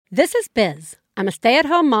This is Biz. I'm a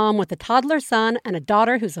stay-at-home mom with a toddler son and a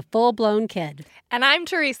daughter who's a full-blown kid. And I'm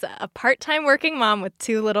Teresa, a part-time working mom with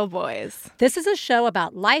 2 little boys. This is a show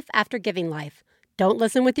about life after giving life. Don't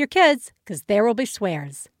listen with your kids, because there will be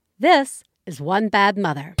swears. This is One Bad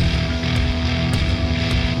Mother.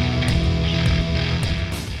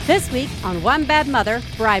 This week on One Bad Mother,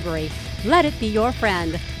 Bribery. Let it be your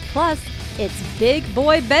friend. Plus, it's big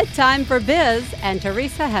boy bedtime for Biz, and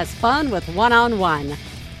Teresa has fun with one-on-one.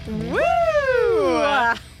 Woo!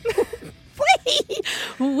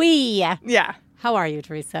 We. Yeah. How are you,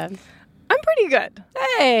 Teresa? I'm pretty good.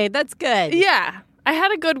 Hey, that's good. Yeah. I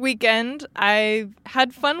had a good weekend. I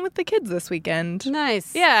had fun with the kids this weekend.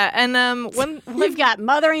 Nice. Yeah, and We've got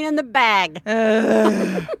mothering in the bag.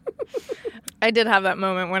 I did have that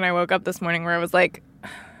moment when I woke up this morning where I was like,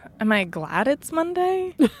 am I glad it's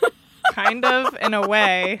Monday? Kind of, in a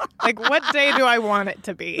way. Like, what day do I want it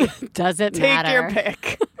to be? Does it matter? Take your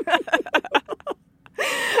pick.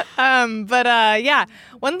 Yeah.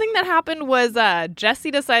 One thing that happened was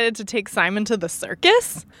Jesse decided to take Simon to the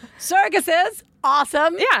circus. Circuses.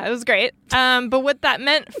 Awesome. Yeah, it was great. But what that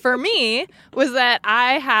meant for me was that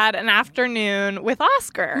I had an afternoon with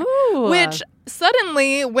Oscar, which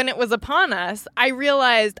suddenly, when it was upon us, I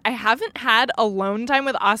realized I haven't had alone time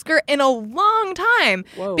with Oscar in a long time.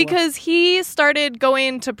 Whoa. Because he started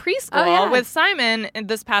going to preschool with Simon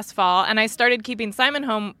this past fall, and I started keeping Simon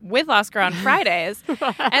home with Oscar on Fridays.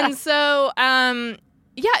 And so,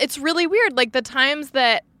 it's really weird. Like the times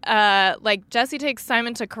that Jesse takes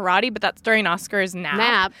Simon to karate, but that's during Oscar's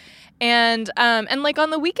nap. And like on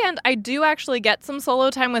the weekend, I do actually get some solo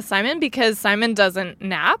time with Simon because Simon doesn't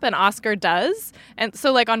nap and Oscar does. And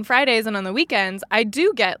so like on Fridays and on the weekends, I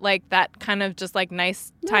do get like that kind of just like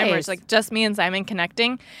nice time where it's like just me and Simon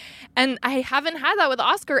connecting. And I haven't had that with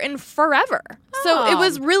Oscar in forever. So it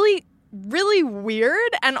was really, really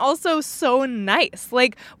weird and also so nice.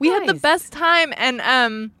 Like we had the best time,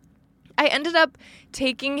 and I ended up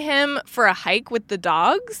taking him for a hike with the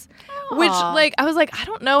dogs, which like I was like, I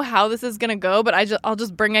don't know how this is gonna go, but I'll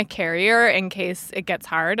just bring a carrier in case it gets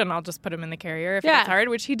hard, and I'll just put him in the carrier if it gets hard,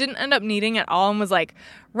 which he didn't end up needing at all, and was like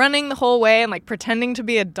running the whole way and like pretending to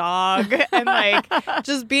be a dog and like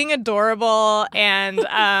just being adorable and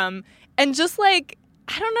just like,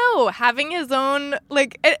 I don't know, having his own,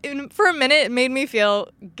 like, for a minute, it made me feel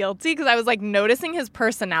guilty because I was, like, noticing his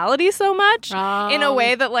personality so much in a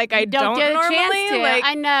way that, like, I don't get normally. A chance to. Like,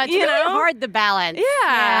 I know. It's really hard to balance.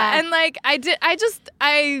 Yeah. And, like,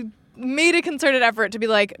 I made a concerted effort to be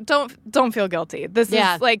like, don't feel guilty. This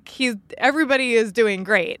is, like, everybody is doing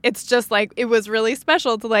great. It's just, like, it was really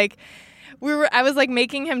special to, like, I was, like,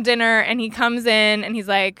 making him dinner, and he comes in, and he's,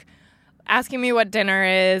 like, asking me what dinner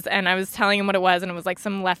is, and I was telling him what it was, and it was like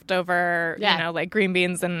some leftover, like green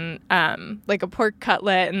beans and like a pork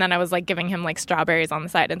cutlet, and then I was like giving him like strawberries on the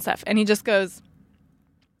side and stuff, and he just goes,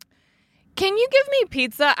 "Can you give me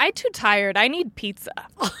pizza? I'm too tired. I need pizza." And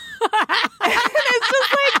it's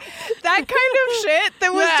just like that kind of shit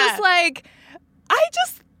that was just like,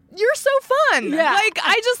 you're so fun. Yeah. Like,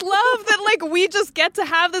 I just love that, like, we just get to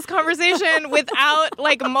have this conversation without,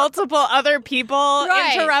 like, multiple other people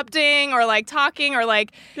interrupting or, like, talking or,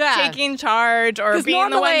 like, taking charge or being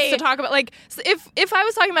the ones to talk about. Like, if I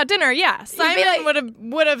was talking about dinner, Simon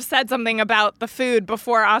would have said something about the food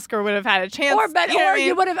before Oscar would have had a chance.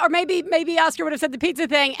 You would have, or maybe Oscar would have said the pizza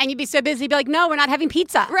thing, and you'd be so busy, you'd be like, "No, we're not having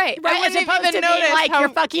pizza." Right. I wouldn't even notice like you're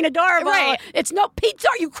fucking adorable. Right. It's no pizza.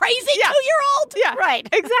 Are you crazy? Yeah. 2-year-old? Yeah. Right.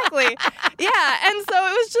 Exactly. Yeah, and so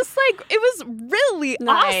it was just like, it was really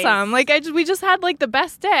awesome. Like we just had like the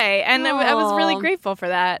best day, and I was really grateful for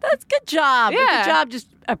that. That's good job. Yeah. Good job just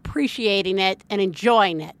appreciating it and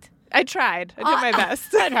enjoying it. I tried. I did my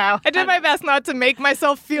best. I know. I did my best not to make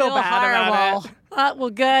myself feel bad about it. Well,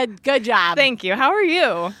 good job. Thank you. How are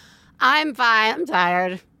you? I'm fine. I'm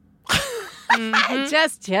tired.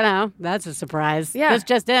 Just, that's a surprise. Yeah. This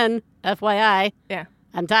just in, FYI. Yeah.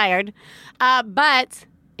 I'm tired. But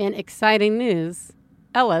in exciting news,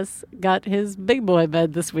 Ellis got his big boy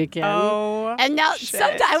bed this weekend. Oh, and now shit.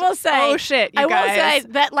 I will say, you guys. I will say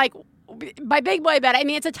that, like, by big boy bed, I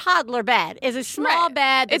mean, it's a toddler bed. It's a small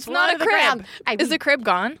bed. It's not a crib. Is the crib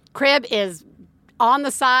gone? Crib is on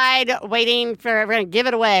the side waiting for, we're going to give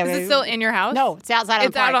it away. Is it still in your house? No, it's outside on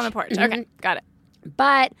the porch. It's out on the porch. Mm-hmm. Okay, got it.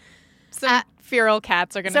 But some feral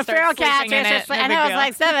cats are going to start sleeping in it. I know, it's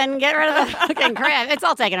like 7, get rid of the fucking crib. It's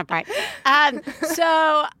all taken apart.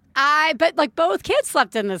 But like both kids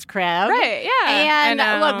slept in this crib. Right, yeah.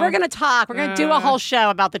 And look, we're going to talk. We're going to do a whole show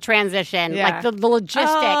about the transition, like the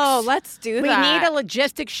logistics. Oh, let's do that. We need a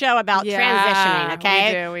logistics show about transitioning,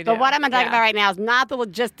 okay? We do. But what I'm going to talk about right now is not the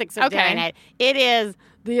logistics of doing it. It is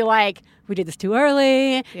we did this too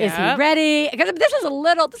early. Is he ready? Because this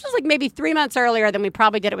was like maybe 3 months earlier than we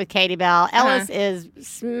probably did it with Katie Bell. Ellis is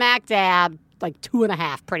smack dab like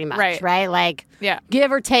 2.5 pretty much, right? Like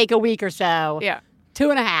give or take a week or so. Yeah.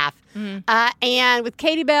 2.5. Mm-hmm. And with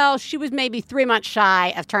Katie Bell, she was maybe 3 months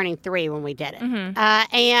shy of turning 3 when we did it.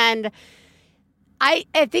 Mm-hmm. And I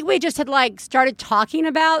think we just had started talking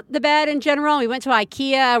about the bed in general. We went to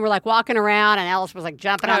IKEA and we're walking around and Ellis was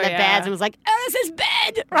jumping on the beds and was like, oh, this is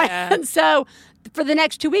bed, right? Yeah. And so for the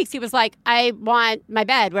next 2 weeks, he was like, I want my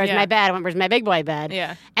bed. Where's my bed? I went, where's my big boy bed?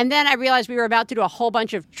 Yeah. And then I realized we were about to do a whole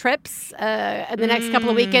bunch of trips in the next couple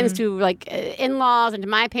of weekends to in-laws and to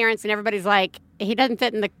my parents, and everybody's like, he doesn't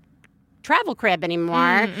fit in the travel crib anymore.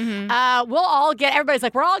 Mm-hmm. Everybody's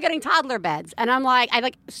like, we're all getting toddler beds. And I'm like,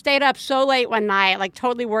 I stayed up so late one night,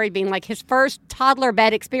 totally worried, being like, his first toddler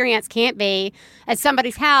bed experience can't be at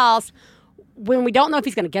somebody's house when we don't know if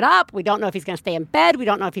he's going to get up, we don't know if he's going to stay in bed, we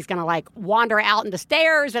don't know if he's going to wander out in the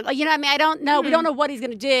stairs. And, I don't know. Mm-hmm. We don't know what he's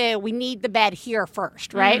going to do. We need the bed here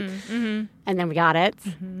first, right? Mm-hmm. And then we got it.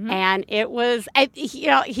 Mm-hmm. And it was,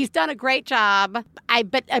 he's done a great job.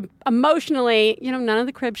 But emotionally, none of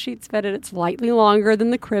the crib sheets fitted. It's slightly longer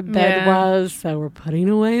than the crib bed was. So we're putting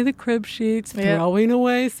away the crib sheets, throwing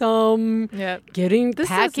away some,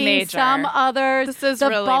 packing some others. This is the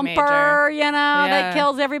really bumper, major. That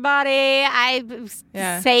kills everybody.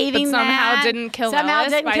 Saving but somehow that. didn't kill somehow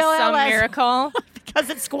Ellis didn't by kill some Ellis. miracle. Because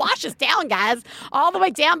it squashes down, guys, all the way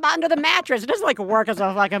down under the mattress. It doesn't work as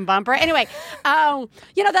a fucking bumper. Anyway, that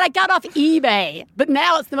I got off eBay, but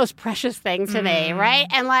now it's the most precious thing to me, right?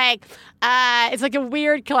 And it's a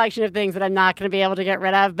weird collection of things that I'm not going to be able to get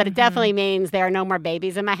rid of, but it definitely means there are no more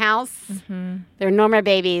babies in my house. Mm-hmm. There are no more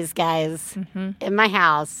babies, guys, in my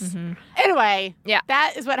house. Mm-hmm. Anyway,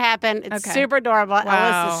 that is what happened. It's super adorable.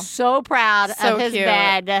 Wow. Ellis is so proud of his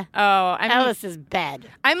bed. Oh, Ellis's bed.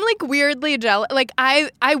 I'm weirdly jealous.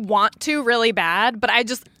 I want to really bad, but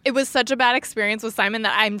it was such a bad experience with Simon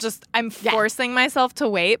that I'm forcing myself to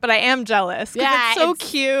wait, but I am jealous because it's so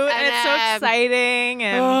cute and it's so exciting.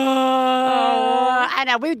 And I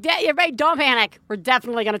know. Everybody, don't panic. We're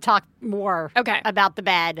definitely going to talk more about the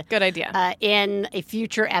bed. Good idea. In a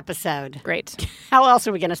future episode. Great. How else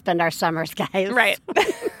are we going to spend our summers, guys? Right.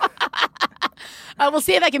 We'll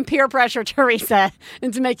see if I can peer pressure Teresa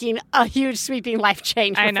into making a huge sweeping life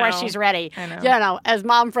change before she's ready. I know. As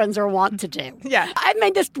mom friends are wont to do. Yeah. I've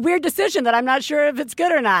made this weird decision that I'm not sure if it's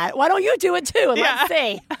good or not. Why don't you do it too? And let's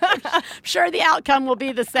see. I'm sure the outcome will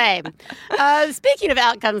be the same. Speaking of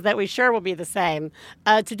outcomes that we sure will be the same,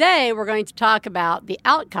 today we're going to talk about the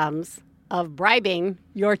outcomes of bribing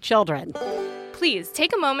your children. Please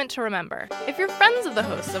take a moment to remember, if you're friends of the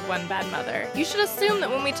hosts of One Bad Mother, you should assume that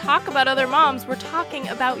when we talk about other moms, we're talking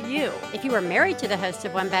about you. If you are married to the hosts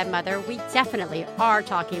of One Bad Mother, we definitely are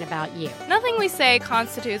talking about you. Nothing we say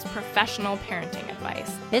constitutes professional parenting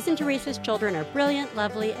advice. Biz and Teresa's children are brilliant,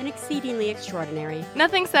 lovely, and exceedingly extraordinary.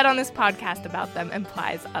 Nothing said on this podcast about them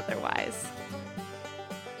implies otherwise.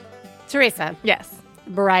 Teresa. Yes.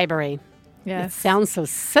 Bribery. Yes. It sounds so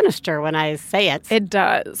sinister when I say it. It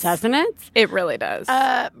does. Doesn't it? It really does.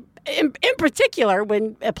 In particular,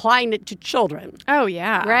 when applying it to children. Oh,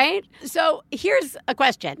 yeah. Right? So here's a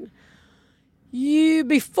question.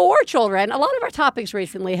 Before children, a lot of our topics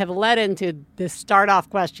recently have led into this start-off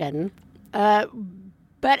question. But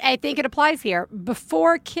I think it applies here.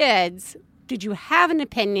 Before kids, did you have an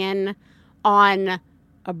opinion on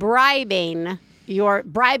bribing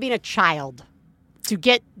a child to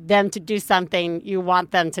get them to do something you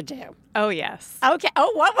want them to do? Oh, yes. Okay.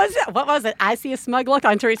 Oh, what was it? What was it? I see a smug look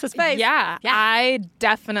on Teresa's face. Yeah. I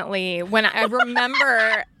definitely, I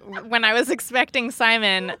remember when I was expecting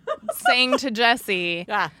Simon saying to Jesse,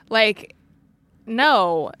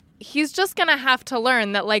 no, he's just going to have to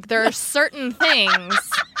learn that, there are certain things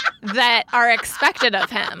that are expected of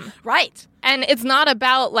him. Right. And it's not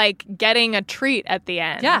about, getting a treat at the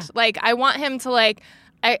end. Yeah. I want him to,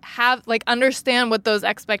 understand what those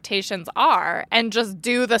expectations are and just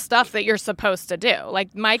do the stuff that you're supposed to do.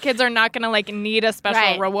 My kids are not going to, need a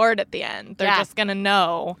special reward at the end. They're just going to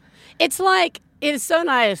know. It's it is so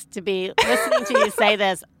nice to be listening to you say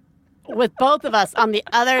this with both of us on the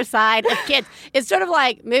other side of kids. It's sort of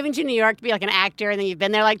like moving to New York to be an actor, and then you've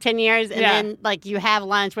been there 10 years, and then you have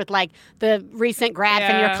lunch with the recent grad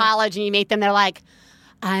from your college, and you meet them. They're like,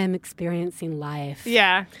 I'm experiencing life.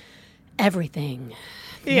 Yeah. Everything.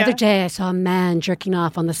 The other day, I saw a man jerking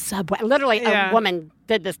off on the subway. Literally, a woman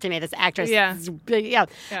did this to me, this actress. Yeah.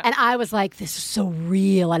 And I was like, this is so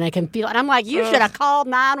real, and I can feel it. And I'm like, you should have called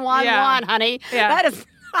 911, honey. Yeah. That is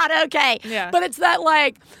not okay. Yeah. But it's that,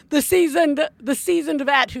 the seasoned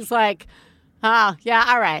vet who's like, Oh, yeah,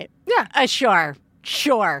 all right. Yeah.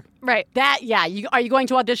 Sure. Right. Are you going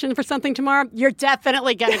to audition for something tomorrow? You're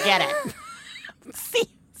definitely going to get it.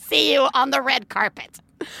 See you on the red carpet.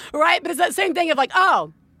 Right? But it's that same thing of like,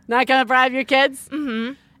 oh, not going to bribe your kids?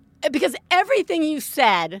 Mm-hmm. Because everything you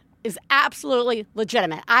said is absolutely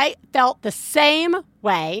legitimate. I felt the same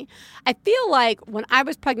way. I feel like when I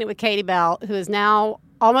was pregnant with Katie Bell, who is now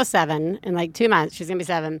almost 7, in like 2 months, she's going to be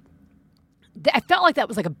 7, I felt like that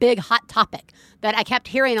was like a big hot topic that I kept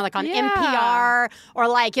hearing like on NPR or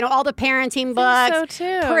like, all the parenting books.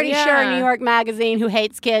 So too. Pretty sure New York Magazine, Who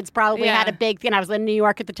Hates Kids, probably had a big thing. I was in New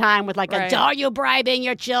York at the time with like are you bribing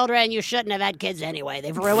your children? You shouldn't have had kids anyway.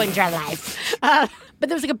 They've ruined your life. But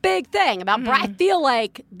there was like a big thing about I feel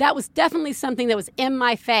like that was definitely something that was in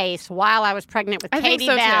my face while I was pregnant with Katie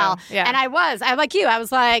Bell. Too. Yeah. And I was like you. I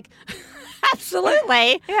was like,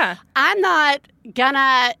 absolutely. Yeah. I'm not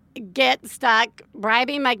gonna get stuck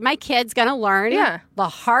bribing. My kid's gonna learn the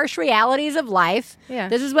harsh realities of life. Yeah.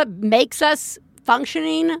 This is what makes us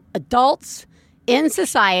functioning adults in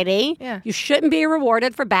society. Yeah. You shouldn't be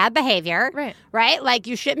rewarded for bad behavior. Right? Like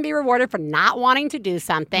you shouldn't be rewarded for not wanting to do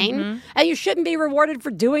something. Mm-hmm. And you shouldn't be rewarded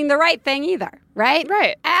for doing the right thing either. Right?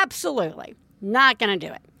 Right. Absolutely. Not gonna do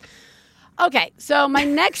it. Okay, so my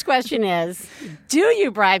next question is, do you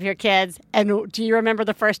bribe your kids, and do you remember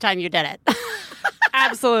the first time you did it?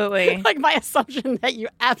 Absolutely. Like my assumption that you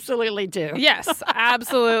absolutely do. Yes,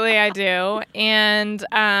 absolutely I do. And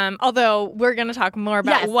although we're going to talk more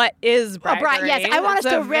about what is bribery. Yes, I want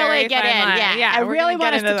us to really get in. Yeah, I really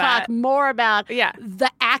want us to talk more about the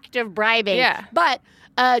act of bribing. Yeah. But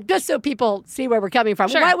just so people see where we're coming from.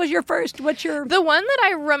 Sure. What was your first? The one that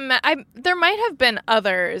I remember, there might have been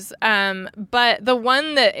others, but the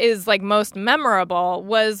one that is like most memorable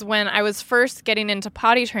was when I was first getting into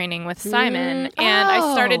potty training with Simon, and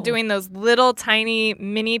I started doing those little tiny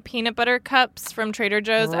mini peanut butter cups from Trader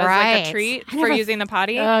Joe's as like a treat for using the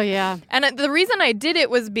potty. Oh, yeah. And the reason I did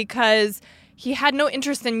it was because he had no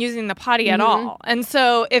interest in using the potty at all. And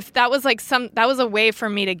so if that was like that was a way for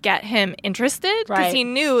me to get him interested, because he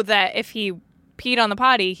knew that if he peed on the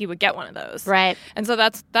potty, he would get one of those. Right. And so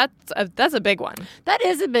that's a big one. That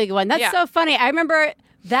is a big one. That's so funny. I remember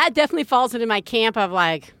that definitely falls into my camp of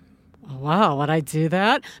like, oh, wow, would I do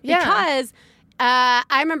that? Because I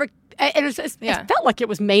remember it felt like it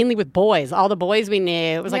was mainly with boys. All the boys we knew.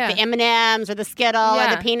 It was like the M&Ms or the Skittle or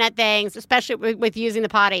the peanut things, especially with using the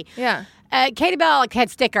potty. Yeah. Katie Bell had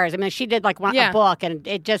stickers. I mean, she did like a book, and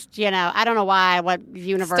it just, I don't know why, what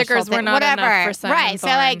universal stickers thing, were not whatever. enough for Simon right. So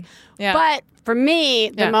Thorne. But for me,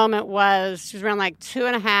 the moment was she was around like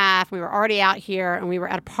 2.5. We were already out here, and we were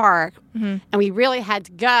at a park, and we really had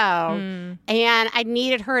to go. And I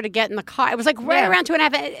needed her to get in the car. It was like right around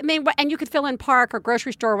 2.5. I mean, and you could fill in park or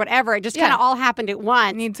grocery store or whatever. It just kind of all happened at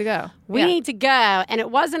once. Need to go. We need to go. And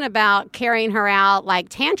it wasn't about carrying her out like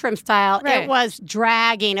tantrum style. Right. It was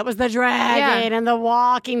dragging. It was the dragging and the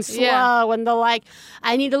walking slow and the like,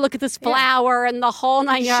 I need to look at this flower and the whole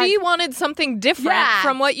 9 yards. She wanted something different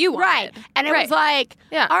from what you wanted. Right. And it was like,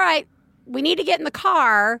 all right, we need to get in the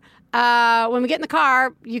car. When we get in the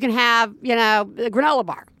car, you can have, a granola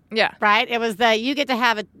bar. Yeah. Right? It was you get to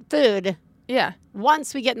have a food. Yeah.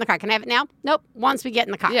 Once we get in the car. Can I have it now? Nope. Once we get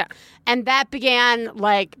in the car. Yeah. And that began,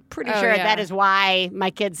 pretty sure that is why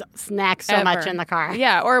my kids snack so much in the car.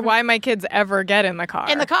 Yeah, or why my kids ever get in the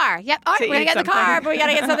car. In the car. Yep. All right, we're going to get in the car, but we got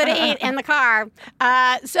to get something to eat in the car.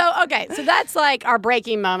 So that's like our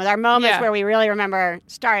breaking moment, our moments where we really remember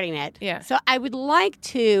starting it. Yeah. So I would like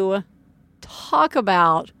to talk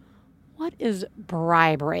about what is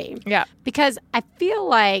bribery. Yeah. Because I feel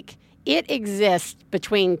like it exists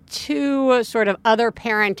between two sort of other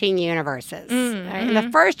parenting universes. Right? And the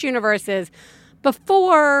first universe is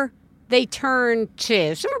before they turn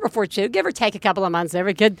 2, somewhere before 2, give or take a couple of months.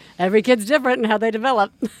 Every kid's different in how they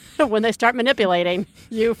develop when they start manipulating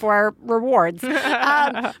you for rewards.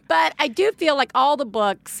 But I do feel like all the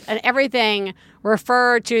books and everything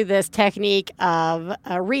refer to this technique of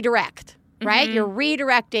redirect. Right? You're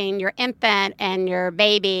redirecting your infant and your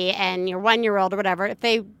baby and your 1-year-old or whatever. If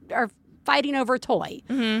they are fighting over a toy,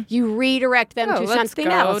 you redirect them to something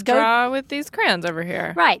else. Let's go draw with these crayons over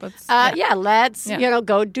here. Right. Let's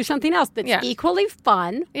go do something else that's equally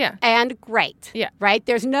fun and great. Yeah. Right?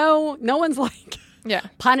 There's no one's like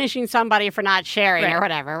punishing somebody for not sharing or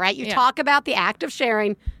whatever, right? You talk about the act of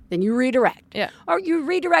sharing, then you redirect. Yeah. Or you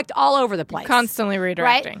redirect all over the place. Constantly redirecting.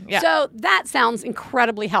 Right? Yeah. So that sounds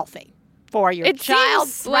incredibly healthy for your child,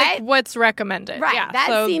 seems like what's recommended. Right. Yeah.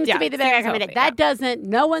 That seems to be the big recommended.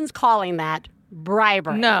 No one's calling that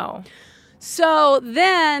bribery. No. So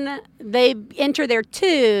then they enter their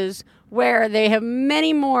 2s where they have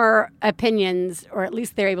many more opinions, or at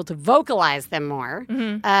least they're able to vocalize them more,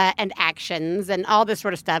 and actions and all this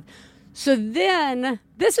sort of stuff. So then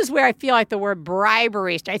this is where I feel like the word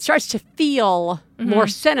bribery, it starts to feel more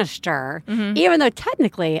sinister, even though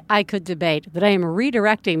technically I could debate that I am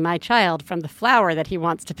redirecting my child from the flower that he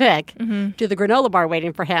wants to pick to the granola bar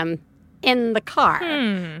waiting for him in the car,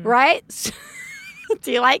 right?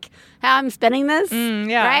 Do you like how I'm spinning this?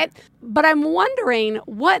 Yeah. Right? But I'm wondering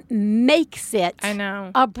what makes it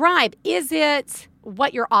a bribe. Is it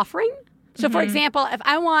what you're offering? So, for example, if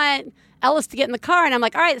I want Ellis to get in the car and I'm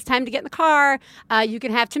like, all right, it's time to get in the car. You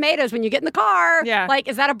can have tomatoes when you get in the car. Yeah. Like,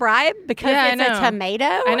 is that a bribe? Because it's a tomato?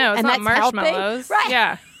 I know. It's and not that's marshmallows. Helping? Right.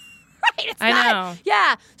 Yeah. Right. It's not.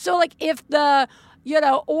 Yeah. So, like, if the...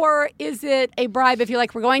 or is it a bribe if you're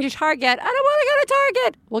like, we're going to Target? I don't want to go to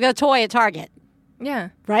Target. We'll get a toy at Target. Yeah.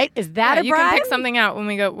 Right? Is that a bribe? You can pick something out when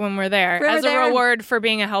we're there as a reward for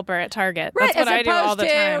being a helper at Target. Right. That's what I do all the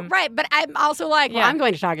time. Right. But I'm also like, well, I'm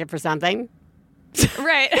going to Target for something.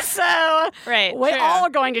 Right. So we all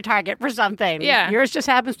are going to Target for something. Yeah. Yours just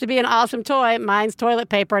happens to be an awesome toy. Mine's toilet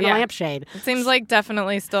paper and a lampshade. It seems like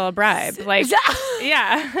definitely still a bribe. Like,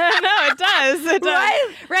 yeah. No, it does. It does.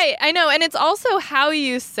 Right? Right. I know. And it's also how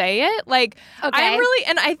you say it. Like,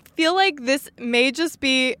 and I feel like this may just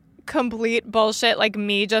be complete bullshit, like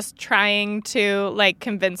me just trying to like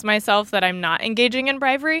convince myself that I'm not engaging in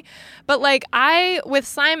bribery. But like with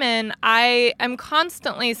Simon, I am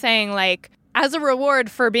constantly saying like, as a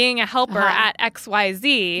reward for being a helper at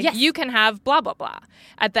XYZ, you can have blah, blah, blah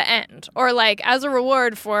at the end. Or like as a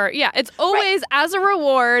reward for, it's always as a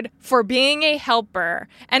reward for being a helper.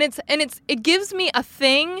 And it gives me a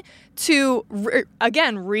thing to,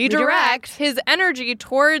 redirect his energy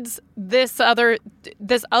towards this other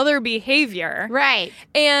behavior. Right.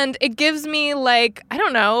 And it gives me like, I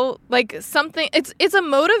don't know, like something, it's a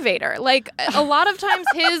motivator. Like a lot of times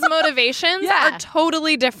his motivations are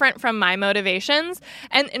totally different from my motivations.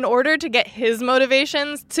 And in order to get his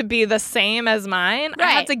motivations to be the same as mine,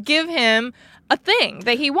 I have to give him a thing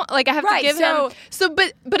that he wants. Like I have to give him. So,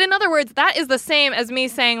 but in other words, that is the same as me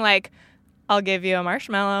saying like, I'll give you a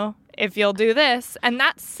marshmallow if you'll do this. And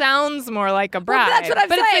that sounds more like a bribe. Well, that's what I'm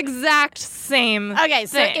saying. It's the exact same Okay,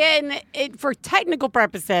 so thing. for technical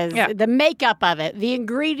purposes, the makeup of it, the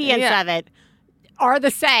ingredients of it are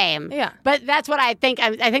the same. Yeah. But that's what I think.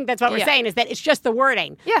 I think that's what we're saying is that it's just the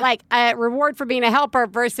wording. Yeah. Like a reward for being a helper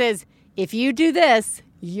versus if you do this,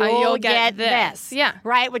 you'll get this. Yeah.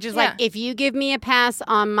 Right? Which is like if you give me a pass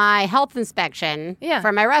on my health inspection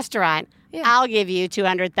for my restaurant, I'll give you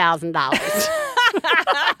 $200,000.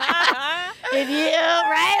 If you,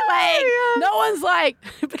 right? Like, no one's like,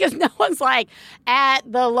 because no one's like at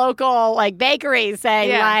the local like bakery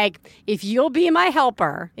saying like, if you'll be my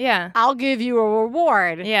helper, I'll give you a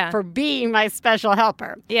reward for being my special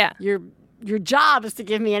helper. Yeah. Your job is to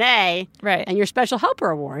give me an A. Right. And your special helper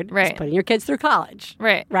award is putting your kids through college.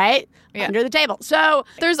 Right. Right? Yeah. Under the table. So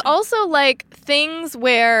there's also like things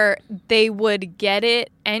where they would get it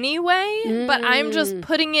anyway, but I'm just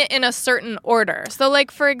putting it in a certain order. So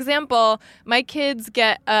like, for example, my kids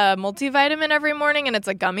get a multivitamin every morning and it's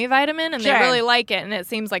a gummy vitamin and they really like it and it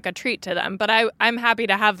seems like a treat to them. But I'm happy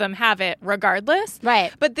to have them have it regardless.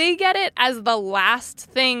 Right. But they get it as the last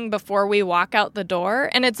thing before we walk out the door.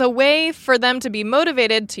 And it's a way for them to be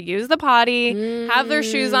motivated to use the potty, have their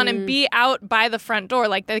shoes on and be out by the front door.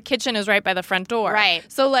 Like the kitchen is right by the front door. Right.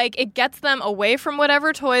 So like it gets them away from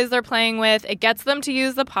whatever toys they're playing with. It gets them to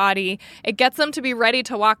use the potty. It gets them to be ready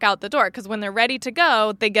to walk out the door because when they're ready to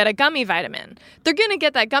go, they get a gummy vitamin. They're going to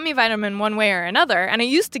get that gummy vitamin one way or another. And I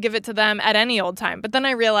used to give it to them at any old time, but then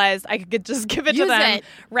I realized I could just give it to them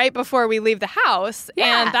right before we leave the house.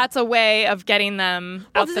 Yeah. And that's a way of getting them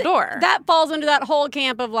out the door. That falls into that whole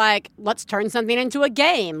camp of like, let's turn something into a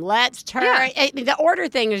game. Let's turn the order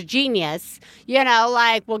thing is genius. You know,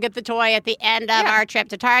 like we'll get the toy at the end of our trip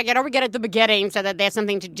to Target or we get it at the beginning so that they have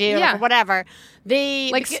something to do or whatever.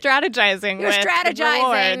 Like strategizing with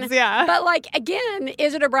rewards. Yeah. But like, again,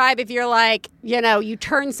 is it a bribe if you're like, you know, you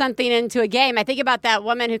turn something into a game? I think about that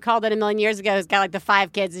woman who called it a million years ago who's got like the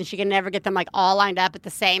 5 kids and she can never get them like all lined up at the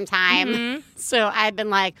same time. Mm-hmm. So I've been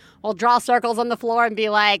like, well, draw circles on the floor and be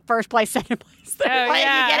like, first place, second place, third place.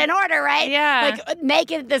 You get in order, right? Yeah. Like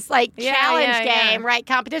make it this like challenge game, right?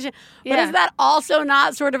 Competition. But is that also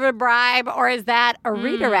not sort of a bribe or is that a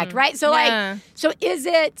redirect, right? So like, so is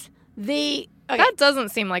it the... Okay. That doesn't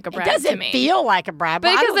seem like a bribe to me. It doesn't feel like a bribe.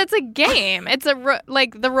 Because it's a game. It's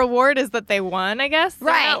like the reward is that they won, I guess. They're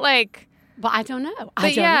right. Not like... But I don't know.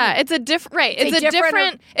 But it's a different... Right. It's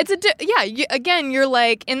a different... Again, you're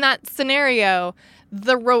like, in that scenario,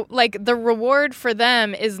 the reward for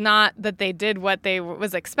them is not that they did what they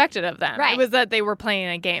was expected of them. Right. It was that they were playing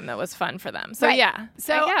a game that was fun for them. So yeah.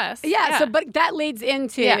 So I guess. Yeah. So but that leads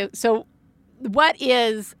into so what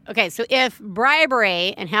is okay? So if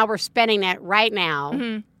bribery and how we're spending it right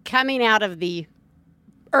now, coming out of the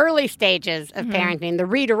early stages of parenting, the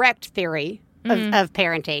redirect theory of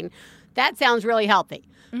parenting, that sounds really healthy.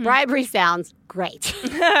 Bribery sounds great.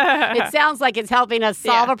 It sounds like it's helping us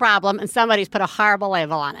solve a problem and somebody's put a horrible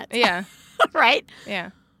label on it. Yeah. Right?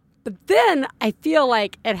 Yeah. But then I feel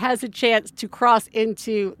like it has a chance to cross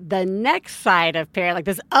into the next side of parenting, like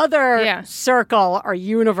this other circle or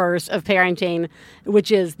universe of parenting, which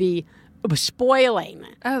is the spoiling.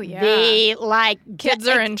 Oh, yeah. The, kids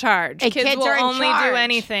are in charge. Kids will only do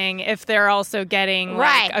anything if they're also getting,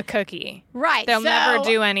 a cookie. Right. They'll never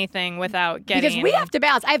do anything without getting Because we have to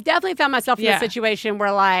balance. I've definitely found myself in a situation where,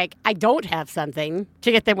 I don't have something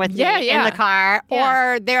to get them with me in the car.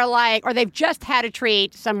 Yeah. Or they're or they've just had a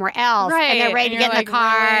treat somewhere else. Right. And they're ready to get in the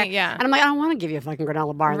car. Really? Yeah. And I'm like, I don't want to give you a fucking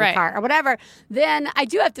granola bar in the car or whatever. Then I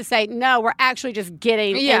do have to say, no, we're actually just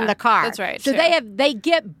getting in the car. That's right. So they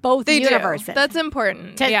get both universes. That's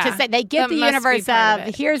important. To say they get the universe of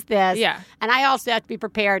here's this. Yeah. And I also have to be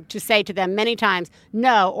prepared to say to them many times,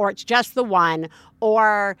 no, or it's just the one,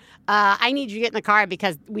 or I need you to get in the car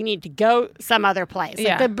because we need to go some other place.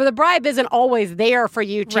 The bribe isn't always there for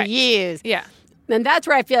you to use. Yeah. And that's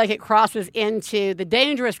where I feel like it crosses into the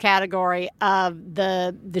dangerous category of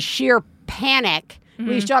the sheer panic when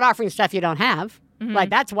you start offering stuff you don't have.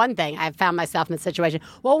 That's one thing I've found myself in the situation.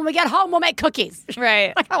 Well, when we get home, we'll make cookies.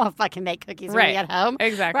 Right. I don't want to fucking make cookies when we get home.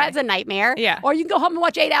 Exactly. Right? It's a nightmare. Yeah. Or you can go home and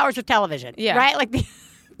watch 8 hours of television. Yeah. Right?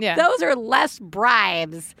 Those are less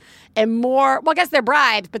bribes and more, well, I guess they're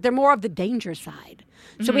bribes, but they're more of the danger side.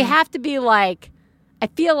 So we have to be I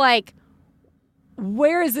feel like,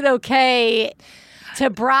 where is it okay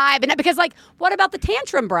to bribe? And because what about the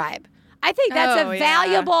tantrum bribe? I think that's a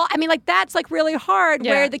valuable, that's really hard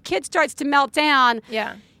where the kid starts to melt down.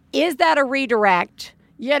 Yeah. Is that a redirect?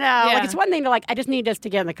 It's one thing to I just need us to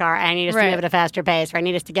get in the car. I need us to move at a faster pace, or I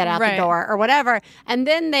need us to get out the door or whatever. And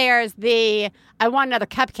then there's I want another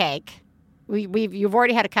cupcake. You've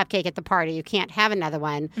already had a cupcake at the party. You can't have another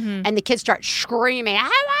one. And the kids start screaming, I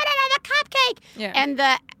want another cupcake. Yeah. And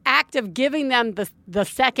the act of giving them the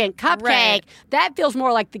second cupcake, that feels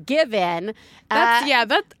more like the give-in. I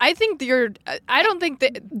think I don't think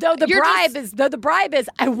that. The bribe is,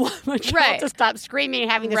 I want my child to stop screaming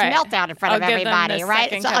and having this meltdown in front of everybody,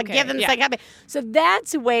 right? So I'll give them the second cupcake. So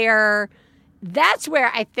that's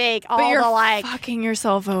where I think but you're fucking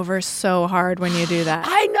yourself over so hard when you do that.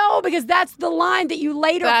 I know, because that's the line that you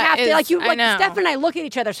later have to Steph and I look at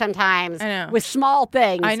each other sometimes with small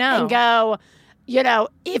things and go,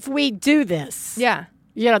 if we do this. Yeah.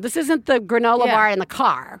 This isn't the granola bar in the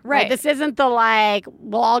car. Right. This isn't the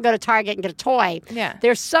we'll all go to Target and get a toy. Yeah.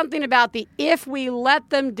 There's something about if we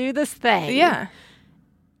let them do this thing. Yeah.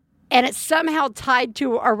 And it's somehow tied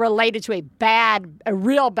to or related to a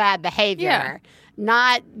real bad behavior,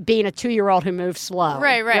 not being a 2-year-old who moves slow.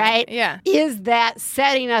 Right? Yeah. Is that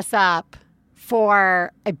setting us up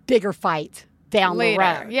for a bigger fight down the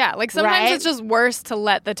road? Yeah. Sometimes it's just worse to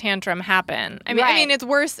let the tantrum happen. I mean, it's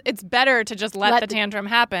worse. It's better to just let the tantrum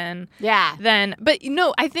happen. Yeah. But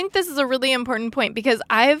I think this is a really important point, because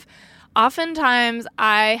oftentimes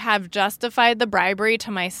I have justified the bribery to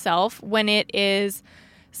myself when it is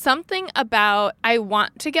something about I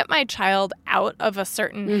want to get my child out of a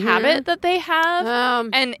certain habit that they have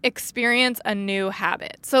and experience a new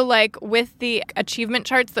habit. So with the achievement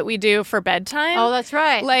charts that we do for bedtime. Oh, that's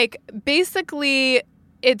right. Basically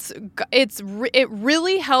it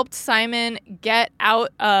really helped Simon get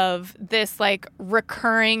out of this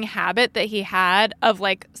recurring habit that he had of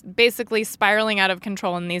basically spiraling out of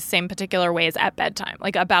control in these same particular ways at bedtime,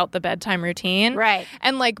 about the bedtime routine. Right.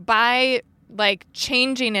 And by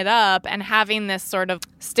changing it up and having this sort of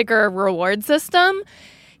sticker reward system,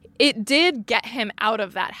 it did get him out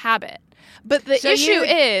of that habit. But the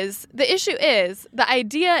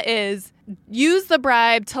idea is use the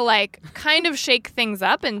bribe to kind of shake things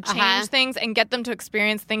up and change things and get them to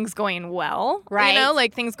experience things going well.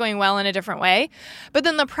 Right. Things going well in a different way. But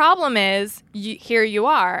then the problem is here you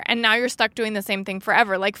are, and now you're stuck doing the same thing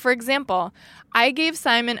forever. For example, I gave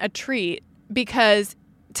Simon a treat because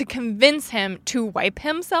to convince him to wipe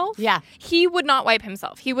himself. Yeah. He would not wipe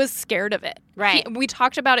himself. He was scared of it. Right. We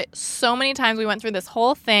talked about it so many times. We went through this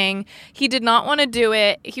whole thing. He did not want to do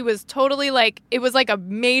it. He was totally it was a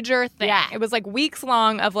major thing. Yeah. It was weeks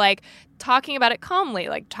long of talking about it calmly,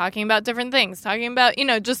 like talking about different things, talking about,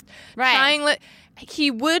 just trying.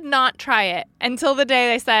 He would not try it until the day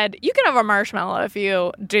they said, you can have a marshmallow if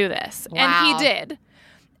you do this. Wow. And he did.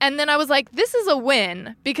 And then I was like, this is a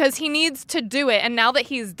win because he needs to do it. And now that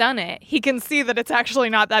he's done it, he can see that it's actually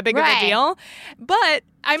not that big of a deal. But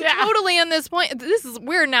I'm totally in this point.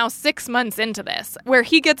 We're now 6 months into this where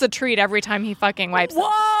he gets a treat every time he fucking wipes it.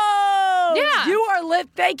 Whoa! Yeah. You are lit.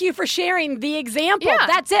 Thank you for sharing the example. Yeah.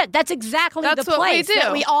 That's it. That's exactly the place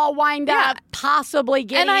that we all wind up possibly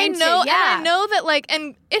getting into. And I know that,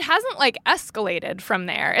 and it hasn't, escalated from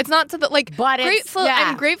there. It's not to the, but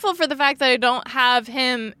I'm grateful for the fact that I don't have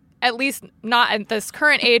him, at least not at this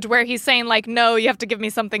current age, where he's saying, no, you have to give me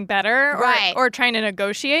something better or trying to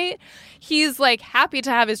negotiate. He's, happy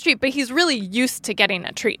to have his treat, but he's really used to getting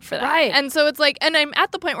a treat for that. Right. And so it's and I'm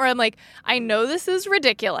at the point where I'm I know this is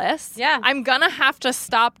ridiculous. Yeah. I'm going to have to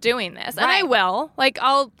stop doing this. And I will.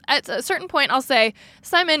 At a certain point, I'll say,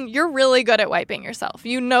 Simon, you're really good at wiping yourself.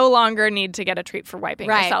 You no longer need to get a treat for wiping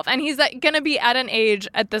yourself. And he's going to be at an age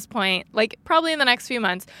at this point, probably in the next few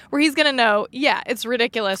months, where he's going to know, it's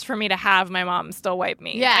ridiculous for me to have my mom still wipe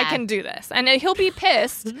me. Yeah. I can do this. And he'll be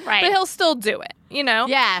pissed, but he'll still do it.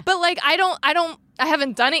 Yeah. But I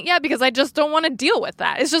haven't done it yet because I just don't want to deal with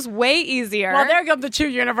that. It's just way easier. Well, there go the two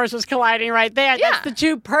universes colliding right there. Yeah. That's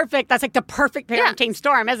the perfect parenting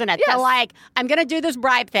storm, isn't it? Yes. So I'm going to do this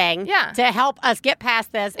bribe thing to help us get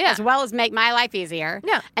past this as well as make my life easier.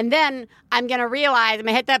 Yeah. And then I'm going to realize, I'm going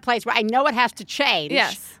to hit that place where I know it has to change.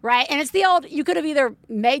 Yes. Right? And it's the old, you could have either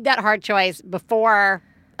made that hard choice before,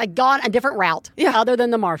 gone a different route other than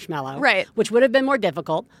the marshmallow. Right. Which would have been more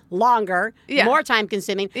difficult, longer, more time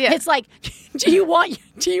consuming. Yeah. It's do you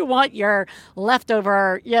want your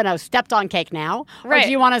leftover, stepped on cake now? Or do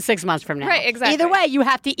you want it 6 months from now? Right, exactly. Either way, you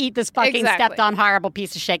have to eat this fucking stepped on horrible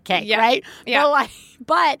piece of shit cake, right? Yeah.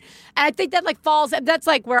 But and I think that falls, that's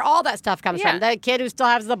where all that stuff comes from. The kid who still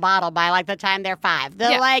has the bottle by the time they're 5.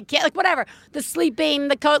 The kid, whatever. The sleeping,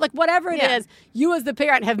 the coat, whatever it is, you as the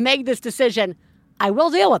parent have made this decision. I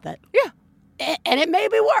will deal with it. Yeah. And it may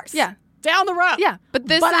be worse. Yeah. Down the road. Yeah. But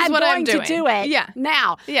this is what I'm doing. I'm going to do it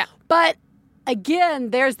now. Yeah. But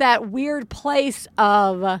again, there's that weird place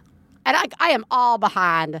of, and I am all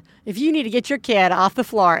behind, if you need to get your kid off the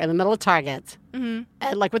floor in the middle of Target, and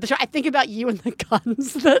with the show, I think about you and the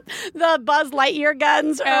guns, the Buzz Lightyear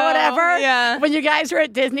guns or whatever. Yeah. When you guys were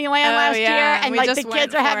at Disneyland last year, and the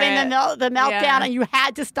kids are having the meltdown, and you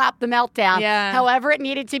had to stop the meltdown. Yeah. However, it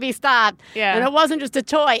needed to be stopped. Yeah. And it wasn't just a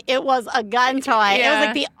toy; it was a gun toy. Yeah. It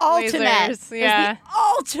was the ultimate. Lasers. Yeah. It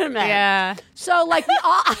was the ultimate. Yeah. So we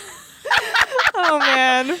all. Oh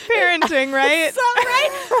man, parenting, right?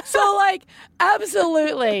 So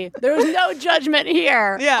absolutely, there's no judgment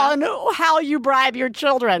here on how you bribe your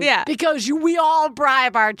children. Yeah. Because we all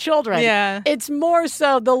bribe our children. Yeah. It's more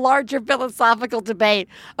so the larger philosophical debate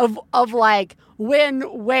of when,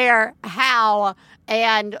 where, how,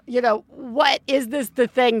 and what is this the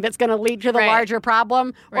thing that's going to lead to the larger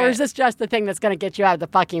problem, or is this just the thing that's going to get you out of the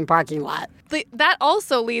fucking parking lot? That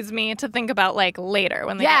also leads me to think about later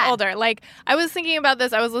when they get older. I was thinking about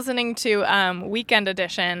this. I was listening to Weekend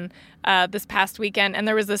Edition this past weekend, and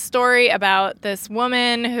there was this story about this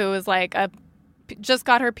woman who was just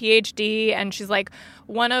got her PhD, and she's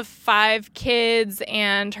one of 5 kids,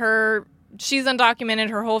 and she's undocumented.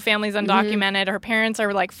 Her whole family's undocumented. Her parents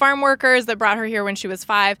are farm workers that brought her here when she was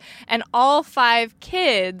 5, and all 5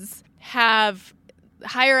 kids have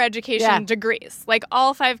higher education degrees.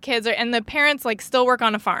 All 5 kids are, and the parents still work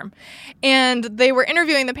on a farm. And they were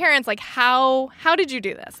interviewing the parents how did you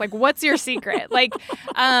do this? What's your secret?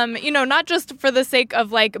 Not just for the sake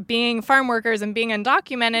of being farm workers and being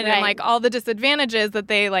undocumented and all the disadvantages that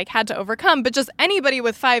they had to overcome, but just anybody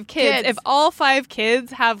with 5 kids. If all 5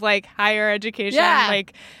 kids have higher education,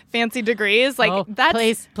 fancy degrees,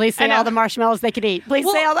 that's please say all the marshmallows they could eat.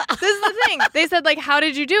 Please say all the This is the thing. They said how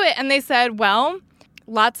did you do it? And they said, well,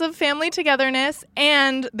 lots of family togetherness,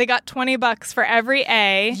 and they got $20 for every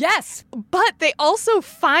A. Yes. But they also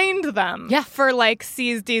fined them for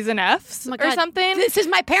C's, D's, and F's or something. This is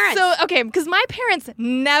my parents. So, okay, because my parents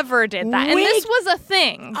never did that. And this was a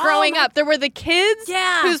thing growing up. There were the kids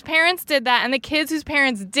whose parents did that and the kids whose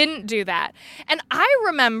parents didn't do that. And I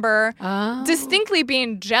remember distinctly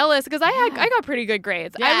being jealous because I got pretty good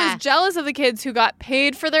grades. Yeah. I was jealous of the kids who got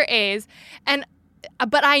paid for their A's,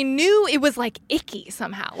 but I knew it was icky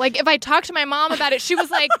somehow. If I talked to my mom about it, she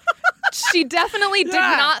was she definitely did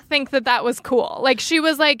not think that was cool. Like, she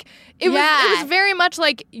was like, it was very much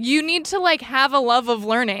like, you need to like have a love of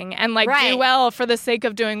learning and like do well for the sake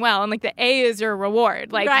of doing well. And like the A is your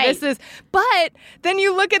reward. Like this is, but then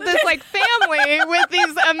you look at this like family with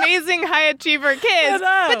these amazing high achiever kids.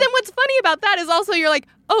 But then what's funny about that is also you're like,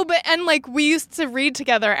 oh, but, and like we used to read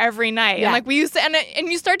together every night. And like we used to, and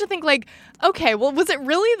you start to think like, okay, well, was it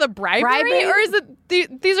really the bribery? Or is it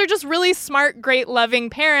these are just really smart, great, loving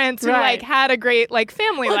parents who like had a great like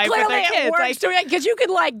family life with their kids? Because you could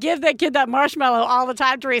like give that kid that marshmallow all the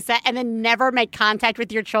time, Teresa, and then never make contact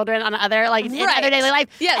with your children on other like in other daily life.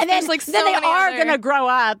 Yes, and then, like so then they are going to grow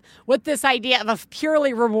up with this idea of a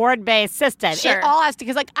purely reward-based system. Sure. It all has to,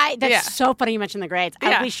 because like that's so funny you mentioned the grades.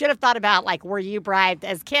 We should have thought about like, were you bribed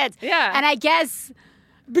as kids? Yeah. And I guess,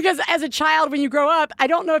 because as a child, when you grow up, I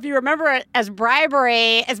don't know if you remember it as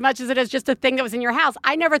bribery as much as it is just a thing that was in your house.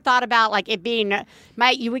 I never thought about like it being,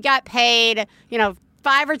 we got paid,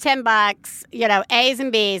 $5 or $10, A's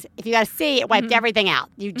and B's. If you got a C, it wiped everything out.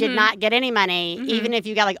 You did not get any money. Even if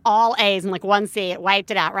you got like all A's and like one C, it wiped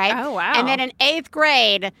it out, right? Oh, wow. And then in 8th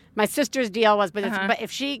grade, my sister's deal was, but if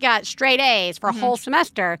she got straight A's for a whole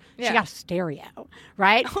semester, she got a stereo,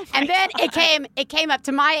 right? Oh and then it came up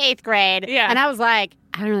to my 8th grade, and I was like,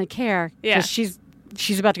 I don't really care, because she's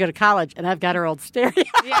about to go to college, and I've got her old stereo.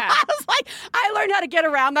 Yeah. I was like, I learned how to get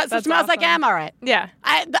around that, so it smells like I'm all right. Yeah.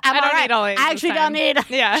 I don't need all these. I actually don't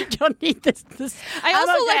need this. I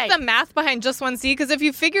also like the math behind just one C, because if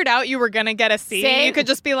you figured out you were going to get a C, you could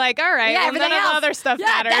just be like, all right, well, none of the other stuff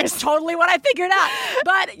matters. That's totally what I figured out.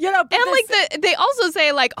 But, and they also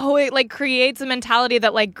say, like, oh, it, like, creates a mentality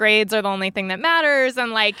that, like, grades are the only thing that matters,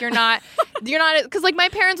 and, like, you're not, because, like, my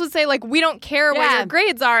parents would say, like, we don't care what your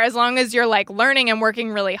grades are as long as you're, like, learning and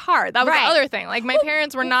working really hard. That was the other thing. Like, my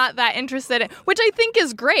parents were not that interested in, which I think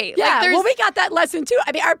is great. Yeah, like, well, we got that lesson, too.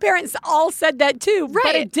 I mean, our parents all said that, too. Right.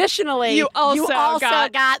 But additionally, you also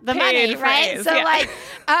got the money, right? So,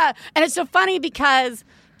 and it's so funny because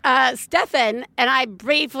Stefan and I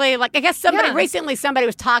briefly, like, I guess somebody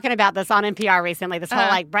was talking about this on NPR recently, this whole,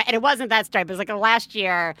 like, and it wasn't that story, but it was like last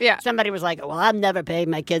year, somebody was like, well, I've never paid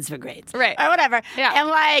my kids for grades. Right. Or whatever. Yeah. And,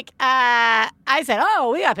 like, I said,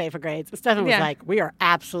 oh, we got paid for grades. And Stefan was like, we are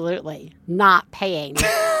absolutely not paying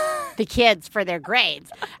the kids for their grades.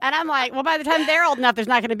 And I'm like, well, by the time they're old enough, there's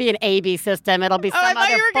not going to be an A-B system. It'll be some other bullshit system. I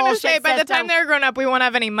thought you were going to say, by the time they're grown up, we won't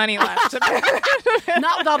have any money left.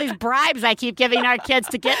 Not with all these bribes I keep giving our kids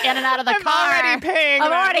to get in and out of the car.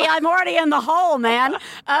 I'm already in the hole, man.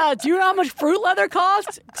 Do you know how much fruit leather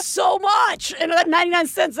costs? So much. And that 99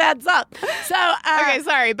 cents adds up. So, okay,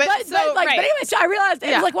 sorry. But anyway, so I realized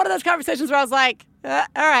it was like one of those conversations where I was like, all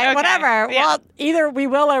right, whatever. Yeah. Well, either we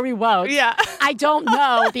will or we won't. Yeah. I don't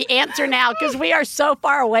know the answer now because we are so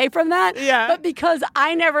far away from that. Yeah. But because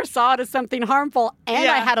I never saw it as something harmful, and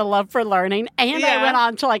I had a love for learning, and I went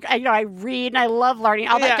on to I read and I love learning,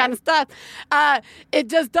 all that kind of stuff. It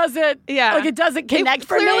just doesn't. Yeah. Like it doesn't connect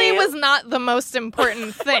for me. Clearly, was not the most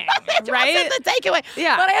important thing, right? Wasn't the takeaway.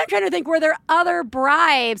 Yeah. But I am trying to think, were there other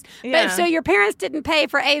bribes? Yeah. But so your parents didn't pay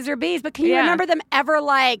for A's or B's, but can you remember them ever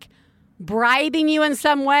like bribing you in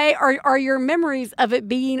some way, or are your memories of it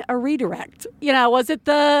being a redirect? Was it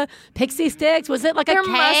the pixie sticks? Was it like a cake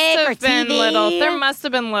or TV? There must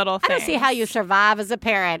have been little things. I don't see how you survive as a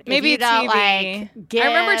parent. Maybe if you don't, TV. I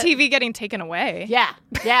remember TV getting taken away. Yeah,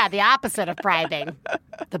 the opposite of bribing,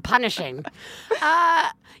 the punishing.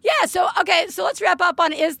 So let's wrap up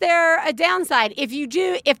on, is there a downside?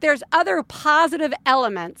 If there's other positive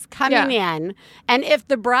elements coming in, and if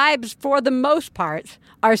the bribes, for the most part,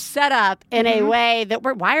 are set up in a way that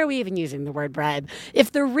why are we even using the word bribe?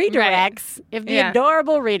 If the redirects, if the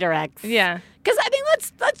adorable redirects. Yeah. Because, I mean,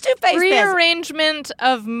 let's do face rearrangement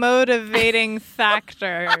of motivating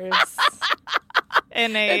factors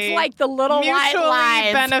in a it's like the little white mutually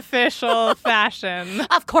lies. Beneficial fashion.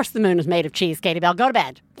 Of course the moon is made of cheese, Katie Bell. Go to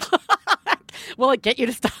bed. Will it get you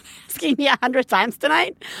to stop asking me 100 times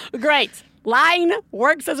tonight? Great. Lying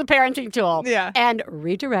works as a parenting tool. Yeah. And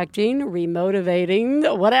redirecting,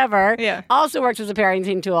 remotivating, whatever, also works as a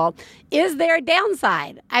parenting tool. Is there a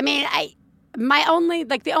downside? I mean, the only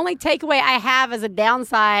takeaway I have as a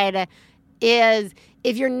downside is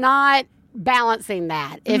if you're not balancing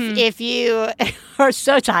that, if you are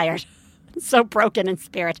so tired, so broken in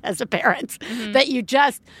spirit as a parent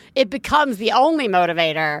that it becomes the only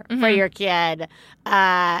motivator for your kid.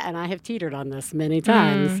 And I have teetered on this many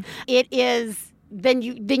times. It is, then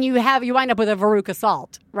you wind up with a Veruca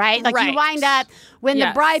assault, right? Like you wind up when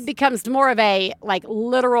the bribe becomes more of a like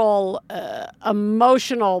literal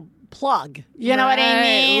emotional plug. You know what I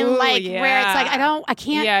mean? Ooh, Like where it's like, I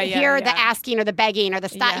can't hear the asking or the begging or the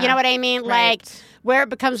stop. You know what I mean? Right. Like where it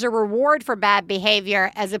becomes a reward for bad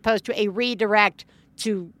behavior as opposed to a redirect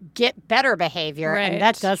to get better behavior. Right. And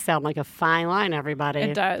that does sound like a fine line, everybody.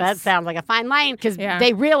 It does. That sounds like a fine line because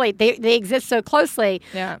they really, they exist so closely.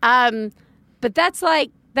 Yeah. But that's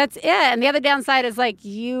it. And the other downside is like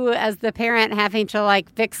you as the parent having to like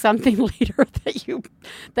fix something later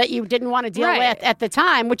that you didn't want to deal with at the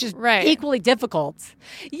time, which is equally difficult.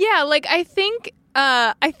 Yeah, like I think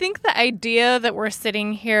the idea that we're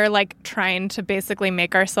sitting here like trying to basically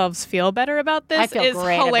make ourselves feel better about this is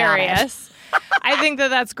hilarious. I think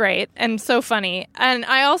that's great and so funny. And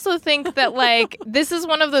I also think that like this is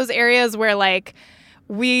one of those areas where like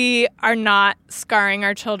we are not scarring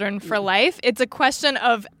our children for life. It's a question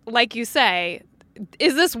of, like you say,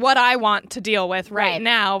 is this what I want to deal with right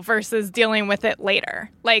now versus dealing with it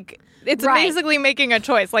later? Like, it's basically making a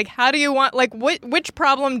choice. Like, how do you want, like, which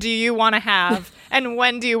problem do you want to have and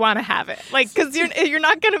when do you want to have it? Like, because you're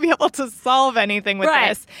not going to be able to solve anything with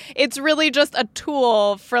this. It's really just a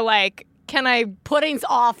tool for, like, can I... Puddings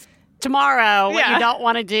off tomorrow what you don't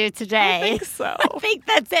want to do today. I think so. I think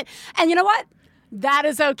that's it. And you know what? That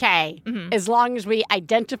is okay, as long as we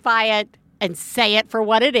identify it and say it for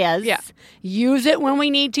what it is. Yeah. Use it when we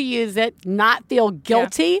need to use it, not feel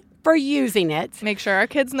guilty for using it. Make sure our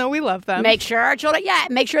kids know we love them. Make sure our children,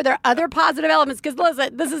 make sure there are other positive elements, because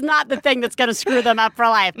listen, this is not the thing that's going to screw them up for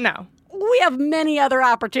life. No. We have many other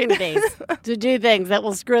opportunities to do things that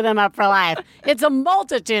will screw them up for life. It's a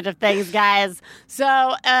multitude of things, guys.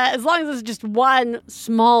 So as long as it's just one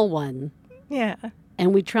small one. Yeah.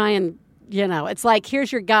 And we try and... You know, it's like,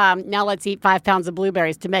 here's your gum. Now let's eat 5 pounds of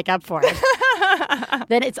blueberries to make up for it.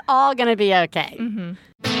 Then it's all going to be okay. Mm-hmm.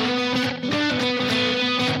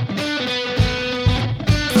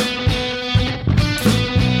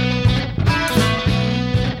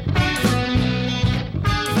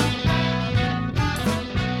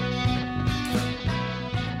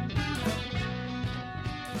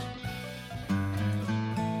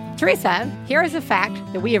 Teresa, here is a fact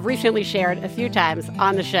that we have recently shared a few times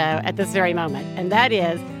on the show at this very moment, and that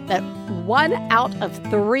is that 1 out of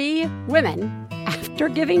 3 women, after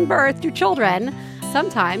giving birth to children,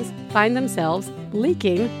 sometimes find themselves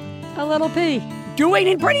leaking a little pee.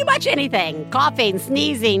 Doing pretty much anything. Coughing,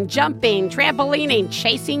 sneezing, jumping, trampolining,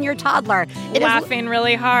 chasing your toddler. Laughing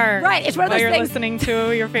really hard. Right. It's one of those things. While you're listening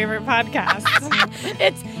to your favorite podcast.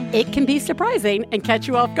 It can be surprising and catch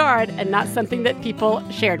you off guard and not something that people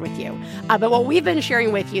shared with you. But what we've been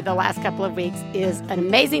sharing with you the last couple of weeks is an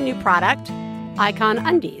amazing new product, Icon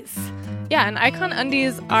Undies. Yeah, and Icon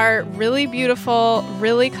Undies are really beautiful,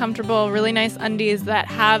 really comfortable, really nice undies that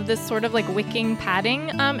have this sort of like wicking padding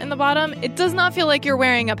in the bottom. It does not feel like you're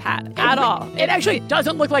wearing a pad at all. It actually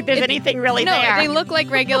doesn't look like there's anything really there. No, they look like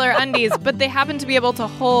regular undies, but they happen to be able to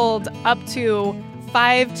hold up to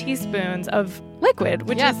 5 teaspoons of liquid,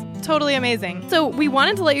 which is totally amazing. So we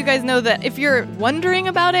wanted to let you guys know that if you're wondering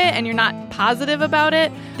about it and you're not positive about it,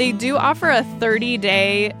 they do offer a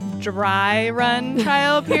 30-day dry run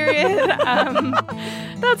trial period.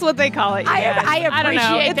 That's what they call it. I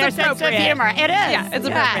appreciate their sense of humor. It is. Yeah, it's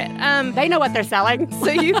appropriate. They know what they're selling. So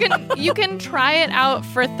you can try it out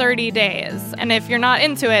for 30 days. And if you're not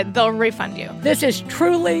into it, they'll refund you. This is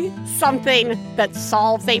truly something that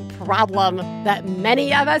solves a problem that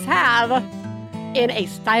many of us have in a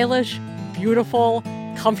stylish, beautiful,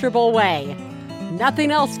 comfortable way.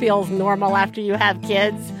 Nothing else feels normal after you have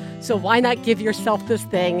kids, so why not give yourself this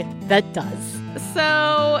thing that does?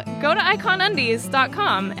 So go to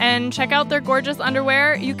iconundies.com and check out their gorgeous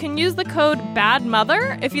underwear. You can use the code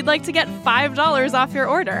BADMOTHER if you'd like to get $5 off your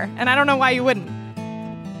order. And I don't know why you wouldn't.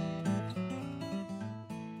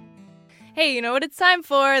 Hey, you know what it's time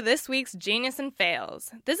for? This week's Genius and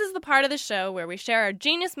Fails. This is the part of the show where we share our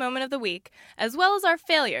genius moment of the week, as well as our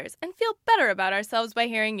failures, and feel better about ourselves by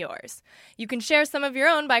hearing yours. You can share some of your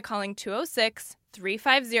own by calling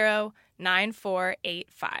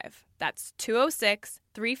 206-350-9485. That's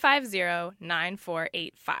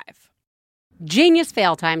 206-350-9485. Genius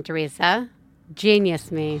fail time, Teresa.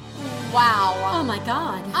 Genius me. Wow. Oh my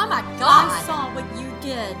God. Oh my God. I saw what you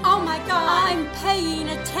did. Oh my God. I'm paying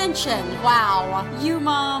attention. Wow. You,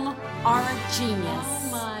 Mom, are a genius. Oh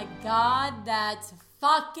my God, that's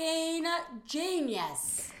fucking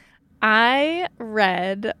genius. I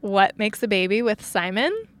read What Makes a Baby with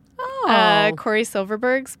Simon, Corey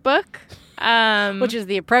Silverberg's book. Which is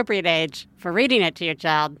the appropriate age for reading it to your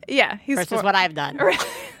child. Yeah. Versus what I've done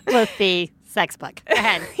with the sex book. Go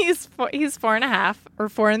ahead. He's 4.5 or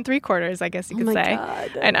 4 3/4, I guess you could say.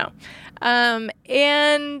 God. I know.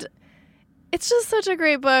 And It's just such a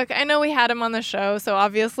great book. I know we had him on the show, so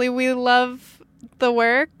obviously we love the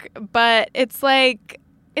work, but it's like,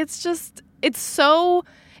 it's such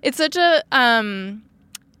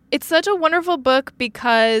a wonderful book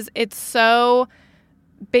because it's so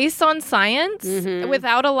based on science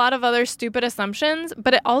without a lot of other stupid assumptions,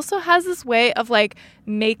 but it also has this way of like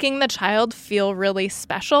making the child feel really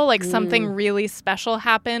special, like something really special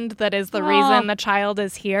happened that is the reason the child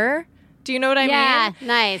is here. Do you know what I mean? Yeah,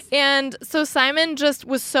 nice. And so Simon just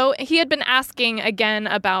was he had been asking again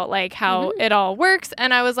about like how it all works.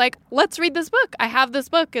 And I was like, let's read this book. I have this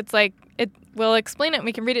book. It's like, we'll explain it and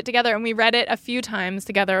we can read it together. And we read it a few times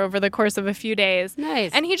together over the course of a few days.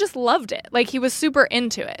 Nice. And he just loved it. Like he was super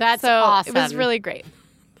into it. That's so awesome. It was really great.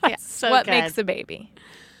 So what good. makes a baby?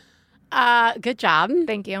 Good job.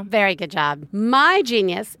 Thank you. Very good job. My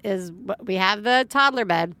genius is we have the toddler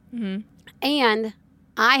bed, and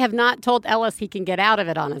I have not told Ellis he can get out of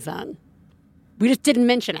it on his own. We just didn't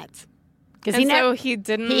mention it. He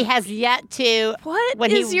didn't. He has yet to.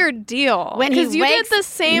 What is your deal? Because you did the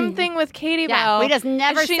same thing with Katie Bell. We just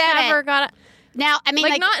never she said never it. got it. Now, I mean,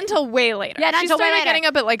 like not until way later. Yeah, not she until way started later. getting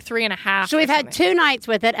up at like 3:30. So we've had 2 nights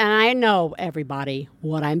with it, and I know everybody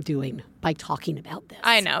what I'm doing by talking about this.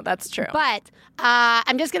 I know that's true. But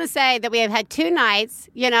I'm just going to say that we have had 2 nights.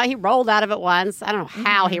 You know, he rolled out of it once. I don't know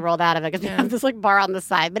how he rolled out of it because we have this like bar on the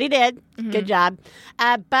side, but he did. Good job.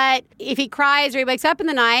 But if he cries or he wakes up in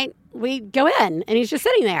the night, we go in, and he's just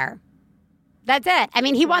sitting there. That's it. I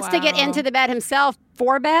mean, he wants to get into the bed himself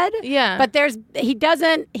for bed. Yeah. But he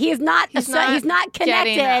is not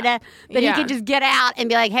connected that he can just get out and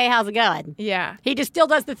be like, hey, how's it going? Yeah. He just still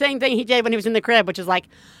does the same thing he did when he was in the crib, which is like,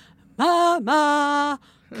 Mama,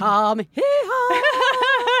 come here.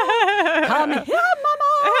 Come here,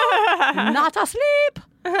 Mama. Not asleep.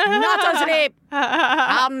 Not asleep.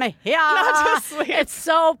 Come here. Not asleep. It's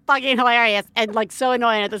so fucking hilarious and like so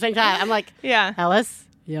annoying at the same time. I'm like, yeah. Ellis,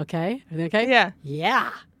 you okay? Everything okay? Yeah.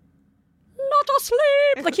 Yeah. Not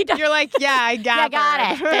asleep. Like he does. You're like, yeah, I got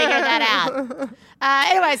it. Figure that out.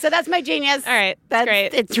 Anyway, so that's my genius. All right. That's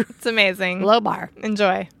great. It's amazing. Low bar.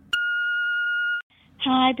 Enjoy.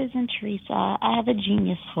 Hi, this is Teresa. I have a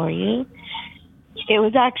genius for you. It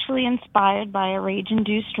was actually inspired by a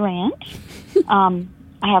rage-induced rant.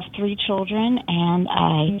 I have 3 children, and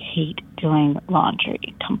I hate doing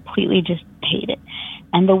laundry. Completely just hate it.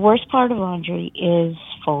 And the worst part of laundry is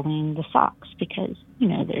folding the socks because, you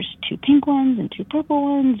know, there's 2 pink ones and 2 purple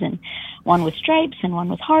ones and one with stripes and one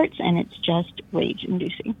with hearts, and it's just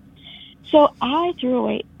rage-inducing. So I threw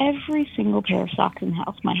away every single pair of socks in the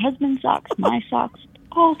house. My husband's socks, my socks,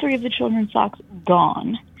 all 3 of the children's socks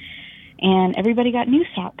gone. And everybody got new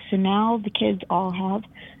socks. So now the kids all have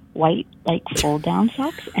white, like, fold-down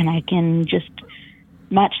socks, and I can just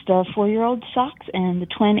match the 4-year-old socks and the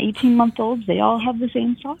twin 18-month-olds. They all have the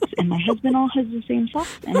same socks, and my husband all has the same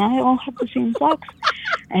socks, and I all have the same socks.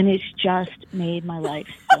 And it's just made my life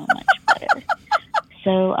so much better.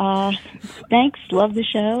 So, thanks. Love the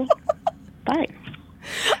show. Bye.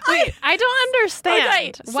 Wait, I don't understand.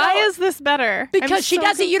 Okay, why is this better? Because she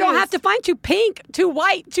doesn't. You don't have to find 2 pink, 2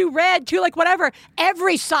 white, 2 red, 2 like whatever.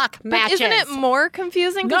 Every sock matches. But isn't it more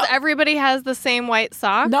confusing because everybody has the same white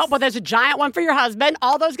socks? No, but there's a giant one for your husband.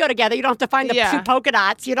 All those go together. You don't have to find the 2 polka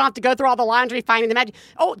dots. You don't have to go through all the laundry finding the magic.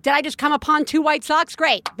 Oh, did I just come upon 2 white socks?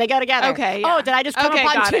 Great, they go together. Okay. Yeah. Oh, did I just come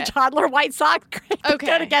upon 2 toddler white socks? Great, they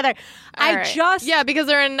go together. Because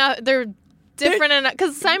they're different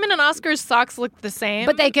because Simon and Oscar's socks look the same.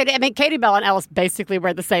 But they could. I mean, Katie Bell and Ellis basically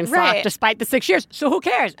wear the same sock despite the 6 years. So who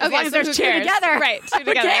cares? As long as there's 2 together. Right, 2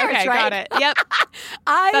 together. Cares, okay, right? got it. Yep.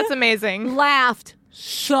 That's amazing. Laughed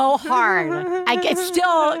so hard. It's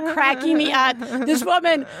still cracking me up. This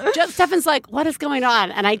woman, Stefan's like, what is going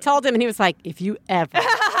on? And I told him, and he was like, if you ever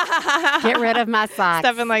get rid of my socks.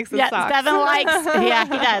 Stefan likes his socks. Stefan likes, yeah,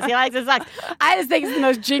 he does. He likes his socks. I just think it's the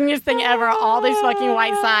most genius thing ever, all these fucking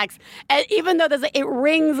white socks. And even though it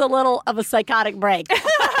rings a little of a psychotic break.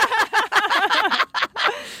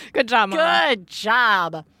 Good job, Mama. Good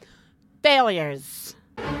job. Failures.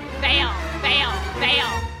 Fail, fail, fail,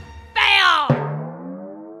 fail.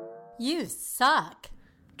 You suck.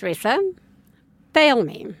 Teresa, fail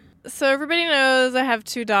me. So everybody knows I have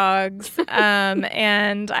 2 dogs,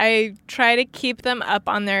 and I try to keep them up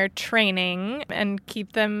on their training and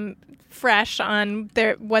keep them fresh on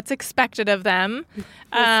what's expected of them.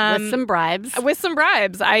 With some bribes. With some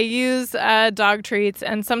bribes. I use dog treats,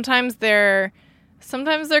 and sometimes they're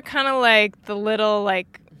kind of like the little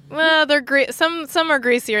they're great. Some are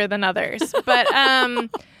greasier than others, but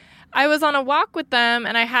I was on a walk with them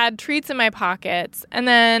and I had treats in my pockets. And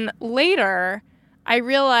then later I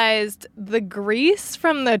realized the grease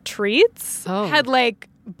from the treats had like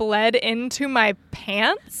bled into my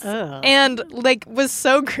pants and like was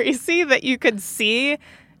so greasy that you could see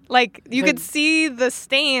the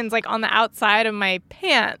stains like on the outside of my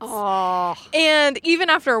pants. Oh. And even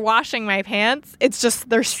after washing my pants,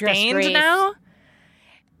 they're stained now.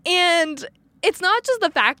 And it's not just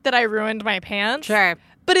the fact that I ruined my pants. Sure.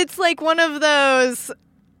 But it's like one of those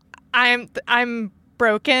I'm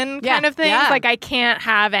broken kind of things. Yeah. Like I can't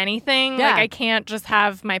have anything. Yeah. Like I can't just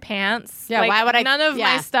have my pants. Yeah, like, why would I? None of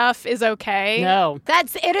my stuff is okay. No.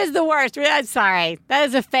 It is the worst. I'm sorry. That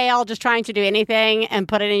is a fail, just trying to do anything and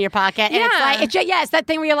put it in your pocket. And it's that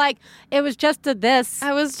thing where you're like, it was just this.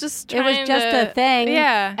 I was just trying It was just a thing.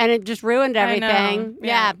 Yeah. And it just ruined everything.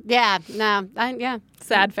 Yeah. Yeah.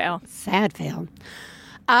 Sad fail. Sad fail.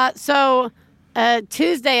 So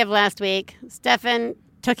Tuesday of last week, Stefan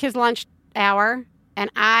took his lunch hour, and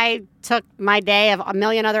I took my day of a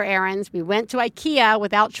million other errands. We went to IKEA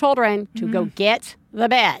without children to go get the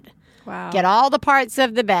bed. Wow. Get all the parts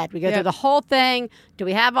of the bed. We go through the whole thing. Do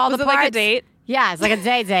we have all the parts? Was it like a date? Yeah, it's like a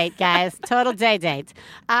day date, guys. Total day date.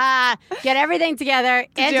 Get everything together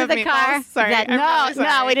into the car. Sorry,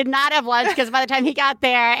 No, we did not have lunch because by the time he got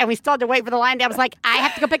there and we still had to wait for the line down, I was like, I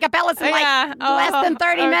have to go pick up Ellis in less than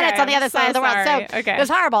 30 minutes on the other side of the world. So it was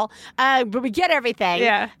horrible. But we get everything.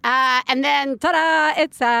 Yeah. And then, ta-da,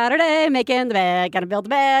 it's Saturday, making the bed. Gotta build the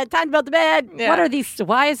bed. Time to build the bed. Yeah. What are these?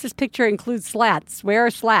 Why does this picture include slats? Where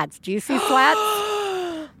are slats? Do you see slats?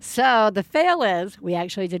 So the fail is we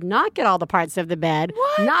actually did not get all the parts of the bed.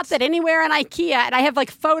 What? Not that anywhere in IKEA, and I have like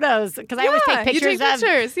photos because I always take pictures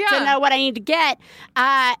to know what I need to get.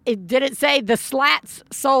 It didn't say the slats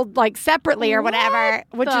sold like separately or whatever,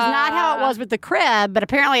 which is not how it was with the crib, but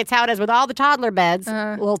apparently it's how it is with all the toddler beds.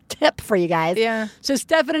 A little tip for you guys. Yeah. So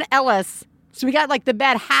Stefan and Ellis. So we got like the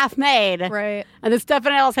bed half made. Right. And then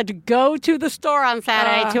Stefan and Ellis had to go to the store on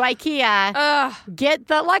Saturday to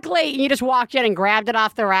IKEA, luckily you just walked in and grabbed it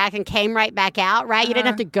off the rack and came right back out, right? You didn't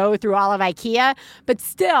have to go through all of IKEA, but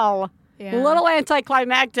still, a little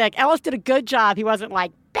anticlimactic. Ellis did a good job. He wasn't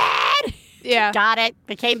like, bad. Yeah. Got it.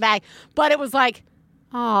 They came back. But it was like,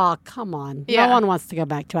 oh, come on. Yeah. No one wants to go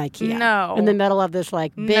back to IKEA. No. In the middle of this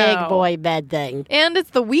like big boy bed thing. And it's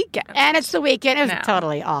the weekend. It was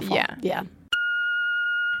totally awful. Yeah.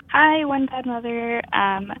 Hi, One Bad Mother.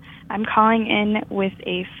 I'm calling in with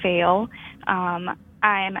a fail. I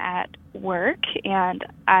am at work, and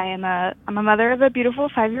I'm a mother of a beautiful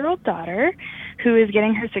 5-year-old daughter who is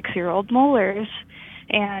getting her 6-year-old molars,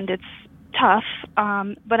 and it's tough.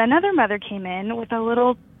 But another mother came in with a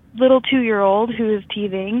little 2-year-old who is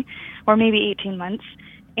teething, or maybe 18 months,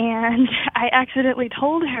 and I accidentally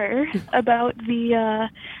told her about the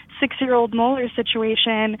 6-year-old molar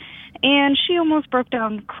situation, and she almost broke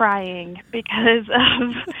down crying because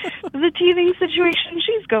of the teething situation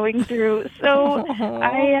she's going through. So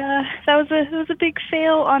that was a big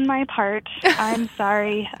fail on my part. I'm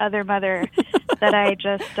sorry, other mother, that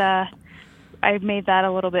I made that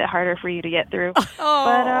a little bit harder for you to get through. But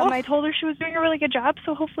I told her she was doing a really good job,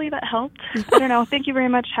 so hopefully that helped. I don't know. Thank you very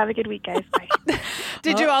much. Have a good week, guys. Bye.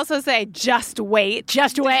 Did you also say, just wait?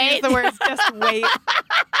 Just wait. Use the words, just wait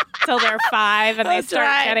till they're 5 and they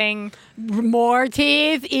start getting more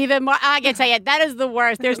teeth, even more. I can tell you, that is the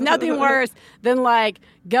worst. There's nothing worse than like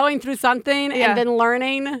going through something and then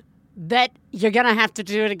learning that you're going to have to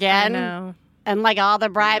do it again. I know. And like all the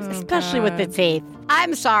bribes, especially with the teeth.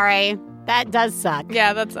 I'm sorry. That does suck.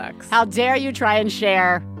 Yeah, that sucks. How dare you try and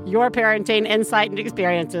share your parenting insight and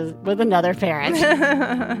experiences with another parent?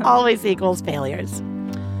 Always equals failures.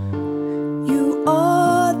 You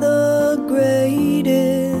are the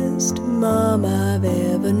greatest mom I've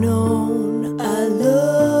ever known. I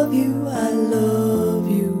love you, I love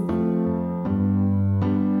you.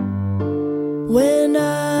 When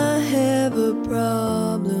I have a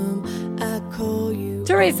problem, I call you.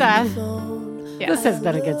 Teresa. This has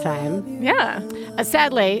been a good time. Yeah.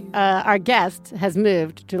 Sadly, our guest has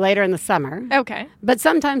moved to later in the summer. Okay. But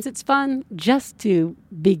sometimes it's fun just to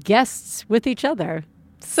be guests with each other.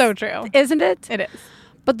 So true. Isn't it? It is.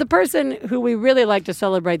 But the person who we really like to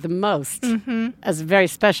celebrate the most as a very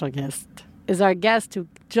special guest is our guest who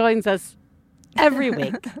joins us every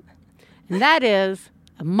week. And that is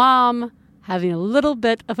a mom having a little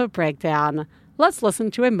bit of a breakdown. Let's listen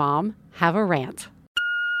to a mom have a rant.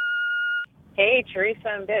 Hey, Teresa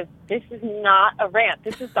and Biz, this is not a rant.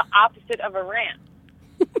 This is the opposite of a rant.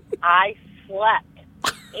 I slept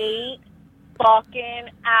 8 fucking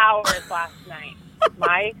hours last night.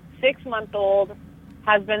 My 6-month-old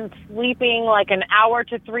has been sleeping like an hour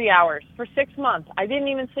to 3 hours for 6 months. I didn't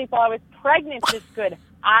even sleep while I was pregnant this good.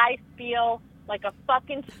 I feel like a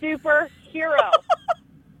fucking superhero.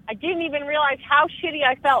 I didn't even realize how shitty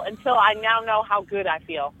I felt until I now know how good I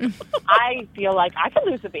feel. I feel like I could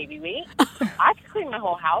lose a baby weight. I could clean my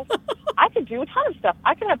whole house. I could do a ton of stuff.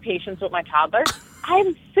 I could have patience with my toddler.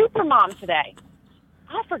 I'm super mom today.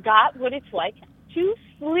 I forgot what it's like to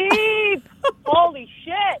sleep. Holy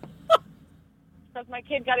shit. Because my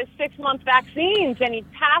kid got his 6-month vaccines and he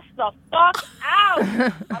passed the fuck out.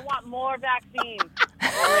 I want more vaccines.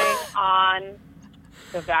 Bring on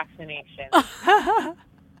the vaccination.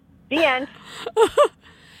 The end.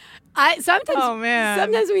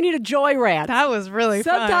 Sometimes we need a joy rant. That was really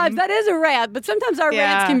sometimes fun. That is a rant, but sometimes our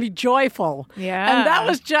rants can be joyful. Yeah. And that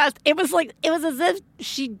was just, it was as if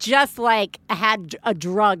she just like had a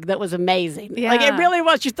drug that was amazing. Yeah. Like it really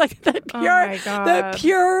was just like the pure,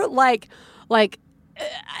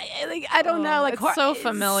 I don't know, like it's so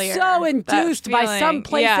familiar. So induced by some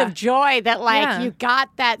place of joy that like you got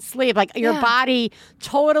that sleep. Like your body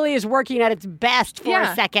totally is working at its best for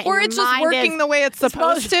a second. Or it's just working the way it's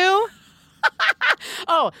supposed to.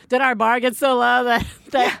 Oh, did our bar get so low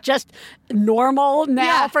that just normal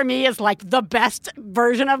now for me is like the best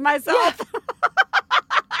version of myself? Yeah.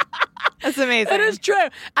 That's amazing. It is true.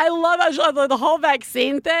 I love the whole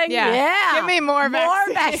vaccine thing. Yeah. Give me more vaccines.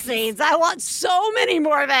 More vaccines. I want so many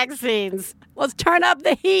more vaccines. Let's turn up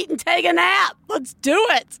the heat and take a nap. Let's do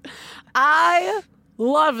it. I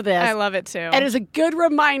love this. I love it too. It is a good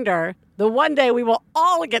reminder that one day we will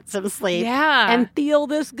all get some sleep and feel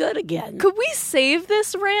this good again. Could we save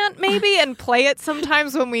this rant maybe and play it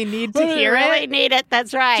sometimes when we need to hear it? We really need it.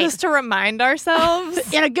 That's right. Just to remind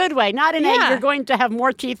ourselves. In a good way. Not in a you're going to have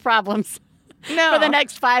more teeth problems. No. For the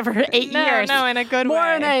next 5 or 8 years. No, in a good way.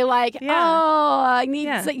 More in a I need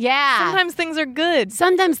Sometimes things are good.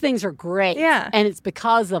 Sometimes things are great. Yeah. And it's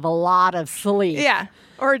because of a lot of sleep. Yeah.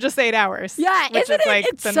 Or just 8 hours. Yeah. Isn't it? Like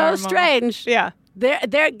it's so normal. Strange. Yeah.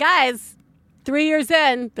 There, guys, 3 years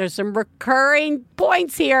in, there's some recurring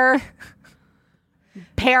points here.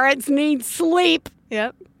 Parents need sleep.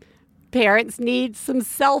 Yep. Parents need some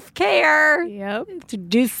self-care. Yep. To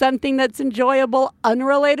do something that's enjoyable,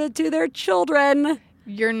 unrelated to their children.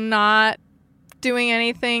 You're not doing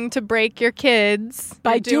anything to break your kids.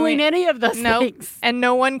 By doing any of those things. And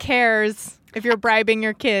no one cares if you're bribing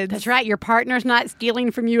your kids. That's right. Your partner's not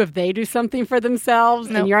stealing from you if they do something for themselves.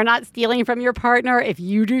 Nope. And you're not stealing from your partner if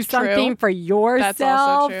you do something for yourself. That's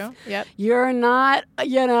also true. Yep. You're not,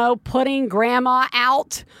 putting grandma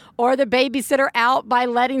out or the babysitter out by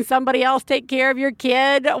letting somebody else take care of your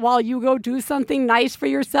kid while you go do something nice for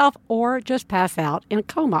yourself or just pass out in a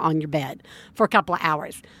coma on your bed for a couple of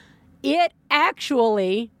hours. It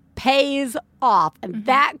actually pays off. And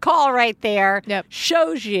that call right there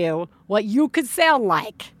shows you what you could sound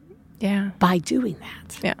like by doing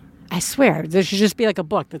that. Yeah. I swear, there should just be like a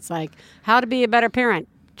book that's like, How to Be a Better Parent.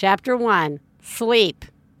 Chapter 1, Sleep.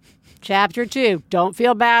 Chapter 2, Don't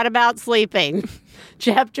Feel Bad About Sleeping.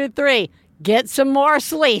 Chapter 3, Get Some More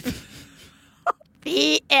Sleep.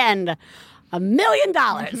 The end. $1 million.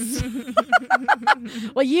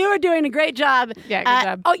 Well, you are doing a great job. Yeah, good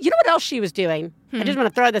job. Oh, you know what else she was doing? I just want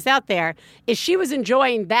to throw this out there, is she was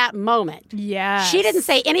enjoying that moment. Yeah. She didn't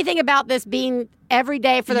say anything about this being every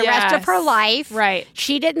day for the rest of her life. Right.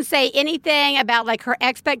 She didn't say anything about like her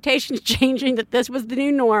expectations changing, that this was the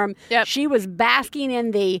new norm. Yep. She was basking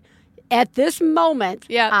in at this moment,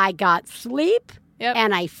 I got sleep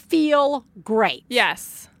and I feel great.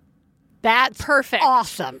 Yes. That's perfect.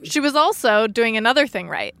 Awesome. She was also doing another thing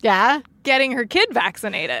right. Yeah? Getting her kid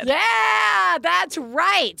vaccinated. Yeah, that's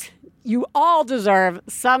right. You all deserve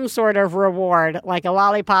some sort of reward, like a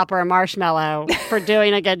lollipop or a marshmallow, for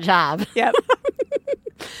doing a good job. Yep.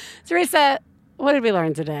 Teresa, what did we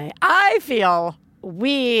learn today? I feel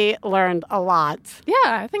we learned a lot. Yeah,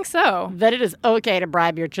 I think so. That it is okay to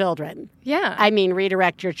bribe your children. Yeah. I mean,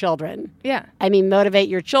 redirect your children. Yeah. I mean, motivate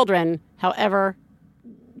your children, however,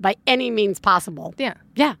 by any means possible. Yeah.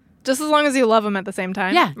 Yeah. Just as long as you love them at the same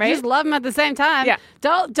time. Yeah. Right? Just love them at the same time. Yeah.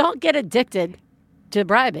 Don't get addicted to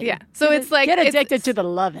bribing. Yeah. So it's like... Get addicted to the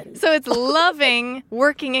loving. So it's loving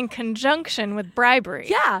working in conjunction with bribery.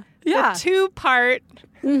 Yeah. Yeah. The two-part...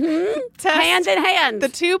 test, hand in hand. The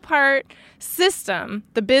two-part system,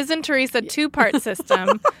 the Biz and Teresa two-part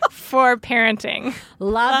system for parenting.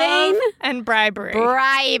 Loving Love and bribery.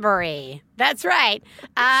 Bribery. That's right.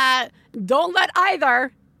 Don't let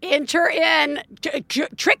either enter in,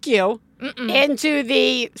 trick you into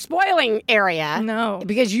the spoiling area. No.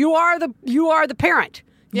 Because you are the parent.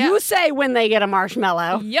 Yeah. You say when they get a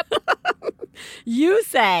marshmallow. Yep. You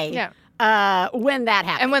say when that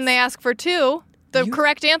happens. And when they ask for 2, The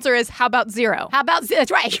correct answer is, how about 0?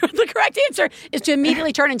 That's right. The correct answer is to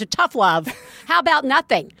immediately turn into tough love. How about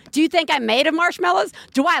nothing? Do you think I'm made of marshmallows?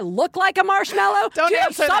 Do I look like a marshmallow? Don't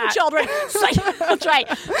answer some that. children, that's right.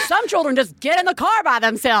 Some children just get in the car by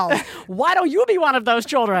themselves. Why don't you be one of those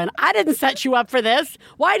children? I didn't set you up for this.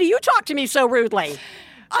 Why do you talk to me so rudely?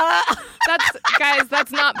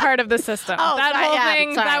 That's not part of the system. Oh, that sorry, whole yeah,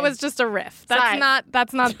 thing, sorry. that was just a riff.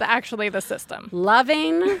 That's not actually the system.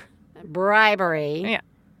 Loving bribery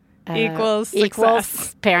equals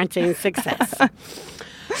parenting success.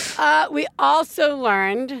 We also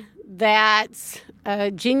learned that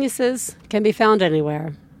geniuses can be found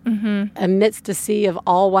anywhere. Amidst a sea of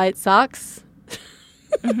all white socks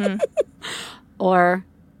or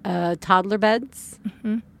toddler beds.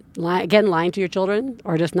 Lying to your children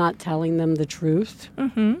or just not telling them the truth.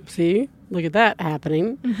 See? Look at that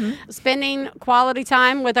happening. Spending quality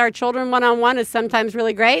time with our children one-on-one is sometimes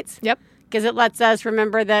really great. Yep. Because it lets us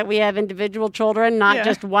remember that we have individual children, not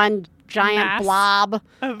just one giant mass blob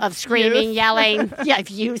of screaming, youth. yelling. Of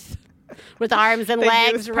youth with arms and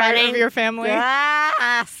legs youth part running. of your family.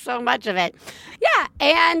 So much of it. Yeah,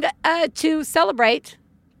 and to celebrate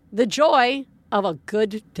the joy of a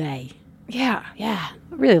good day. Yeah. Yeah,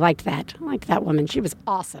 I really liked that. I liked that woman. She was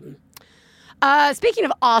awesome. Speaking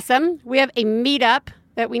of awesome, we have a meetup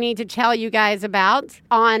that we need to tell you guys about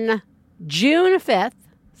on June 5th,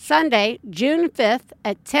 Sunday, June 5th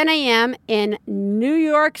at 10 a.m. in New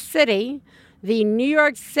York City. The New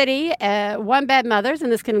York City One Bad Mothers,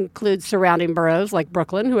 and this can include surrounding boroughs like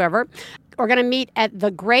Brooklyn, whoever, are going to meet at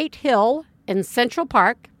the Great Hill in Central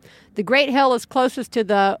Park. The Great Hill is closest to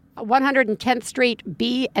the 110th Street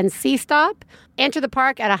B and C stop. Enter the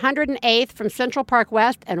park at 108th from Central Park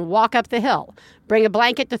West and walk up the hill. Bring a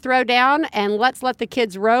blanket to throw down, and let's let the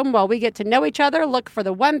kids roam while we get to know each other. Look for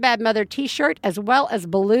the One Bad Mother t-shirt as well as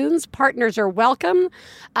balloons. Partners are welcome.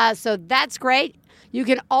 So that's great. You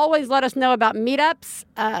can always let us know about meetups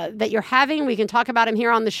that you're having. We can talk about them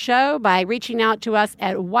here on the show by reaching out to us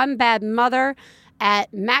at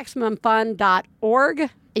onebadmother@maximumfun.org.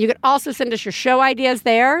 You can also send us your show ideas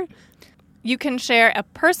there. You can share a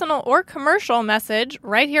personal or commercial message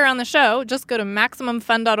right here on the show. Just go to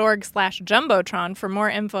MaximumFun.org/Jumbotron for more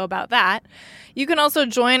info about that. You can also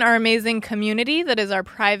join our amazing community that is our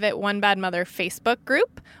private One Bad Mother Facebook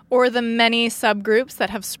group, or the many subgroups that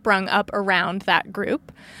have sprung up around that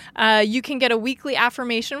group. You can get a weekly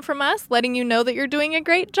affirmation from us letting you know that you're doing a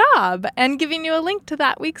great job and giving you a link to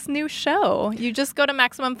that week's new show. You just go to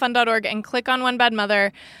MaximumFun.org and click on One Bad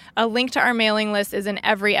Mother. A link to our mailing list is in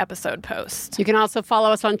every episode post. You can also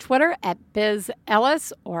follow us on Twitter at Biz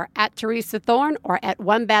Ellis or at Teresa Thorne or at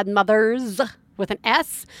One Bad Mothers with an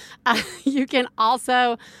S. You can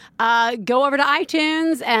also go over to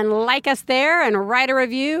iTunes and like us there and write a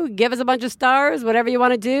review, give us a bunch of stars, whatever you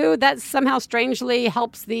want to do. That somehow strangely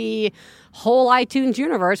helps the whole iTunes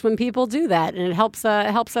universe when people do that, and it helps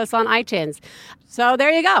us on iTunes. So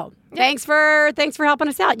there you go. Yep. Thanks for helping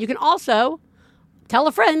us out. You can also tell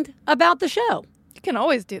a friend about the show. You can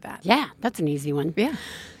always do that. Yeah, that's an easy one. Yeah.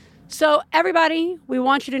 So, everybody, we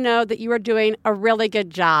want you to know that you are doing a really good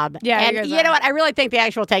job. Yeah, and you know what? I really think the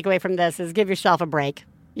actual takeaway from this is give yourself a break.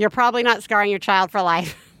 You're probably not scarring your child for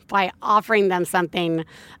life by offering them something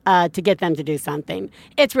to get them to do something.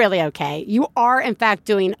 It's really okay. You are, in fact,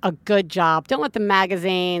 doing a good job. Don't let the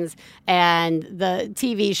magazines and the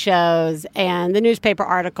TV shows and the newspaper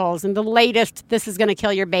articles and the latest "this is going to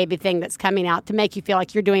kill your baby" thing that's coming out to make you feel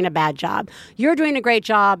like you're doing a bad job. You're doing a great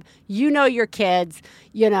job. You know your kids.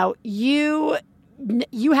 You know, you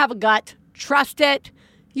have a gut. Trust it.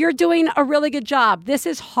 You're doing a really good job. This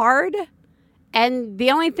is hard. And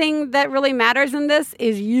the only thing that really matters in this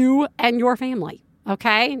is you and your family,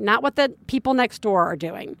 okay? Not what the people next door are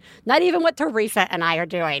doing. Not even what Teresa and I are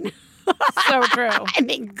doing. So true. I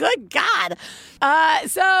mean, good God.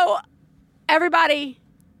 So, everybody,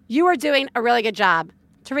 you are doing a really good job.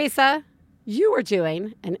 Teresa, you are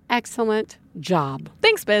doing an excellent job.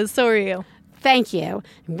 Thanks, Biz. So are you. Thank you.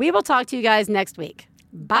 We will talk to you guys next week.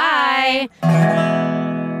 Bye.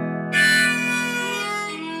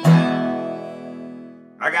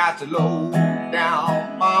 I got the low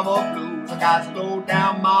down mama blues. I got the low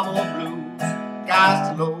down mama blues.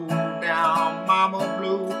 Got the low down mama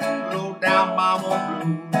blues. Low down mama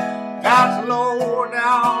blues. Got the low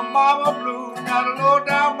down mama blues. Got the low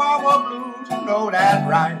down mama blues. You know that's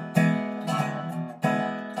right.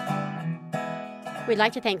 We'd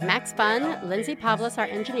like to thank Max Fun, Lindsay Pavlis, our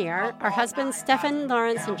engineer, our husbands Stefan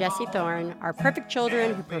Lawrence and Jesse Thorne, our perfect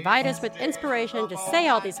children who provide us with inspiration to say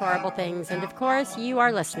all these horrible things, and of course, you,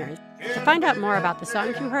 our listeners. To find out more about the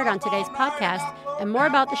songs you heard on today's podcast, and more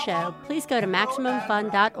about the show, please go to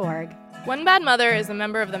MaximumFun.org. One Bad Mother is a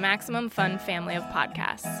member of the Maximum Fun family of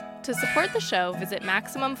podcasts. To support the show, visit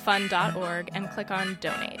MaximumFun.org and click on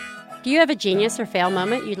Donate. Do you have a genius or fail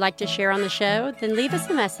moment you'd like to share on the show? Then leave us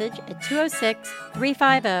a message at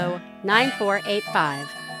 206-350-9485.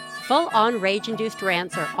 Full-on rage-induced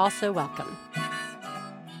rants are also welcome.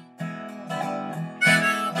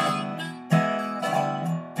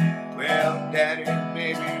 Well, Daddy and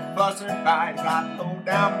baby fussing fight, got low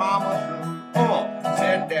down mama blue. Oh,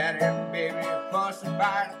 said Daddy and baby fussing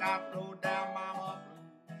fight, got low down mama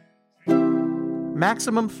blue.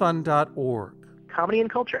 MaximumFun.org. Comedy and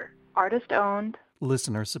culture. Artist owned.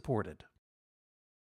 Listener supported.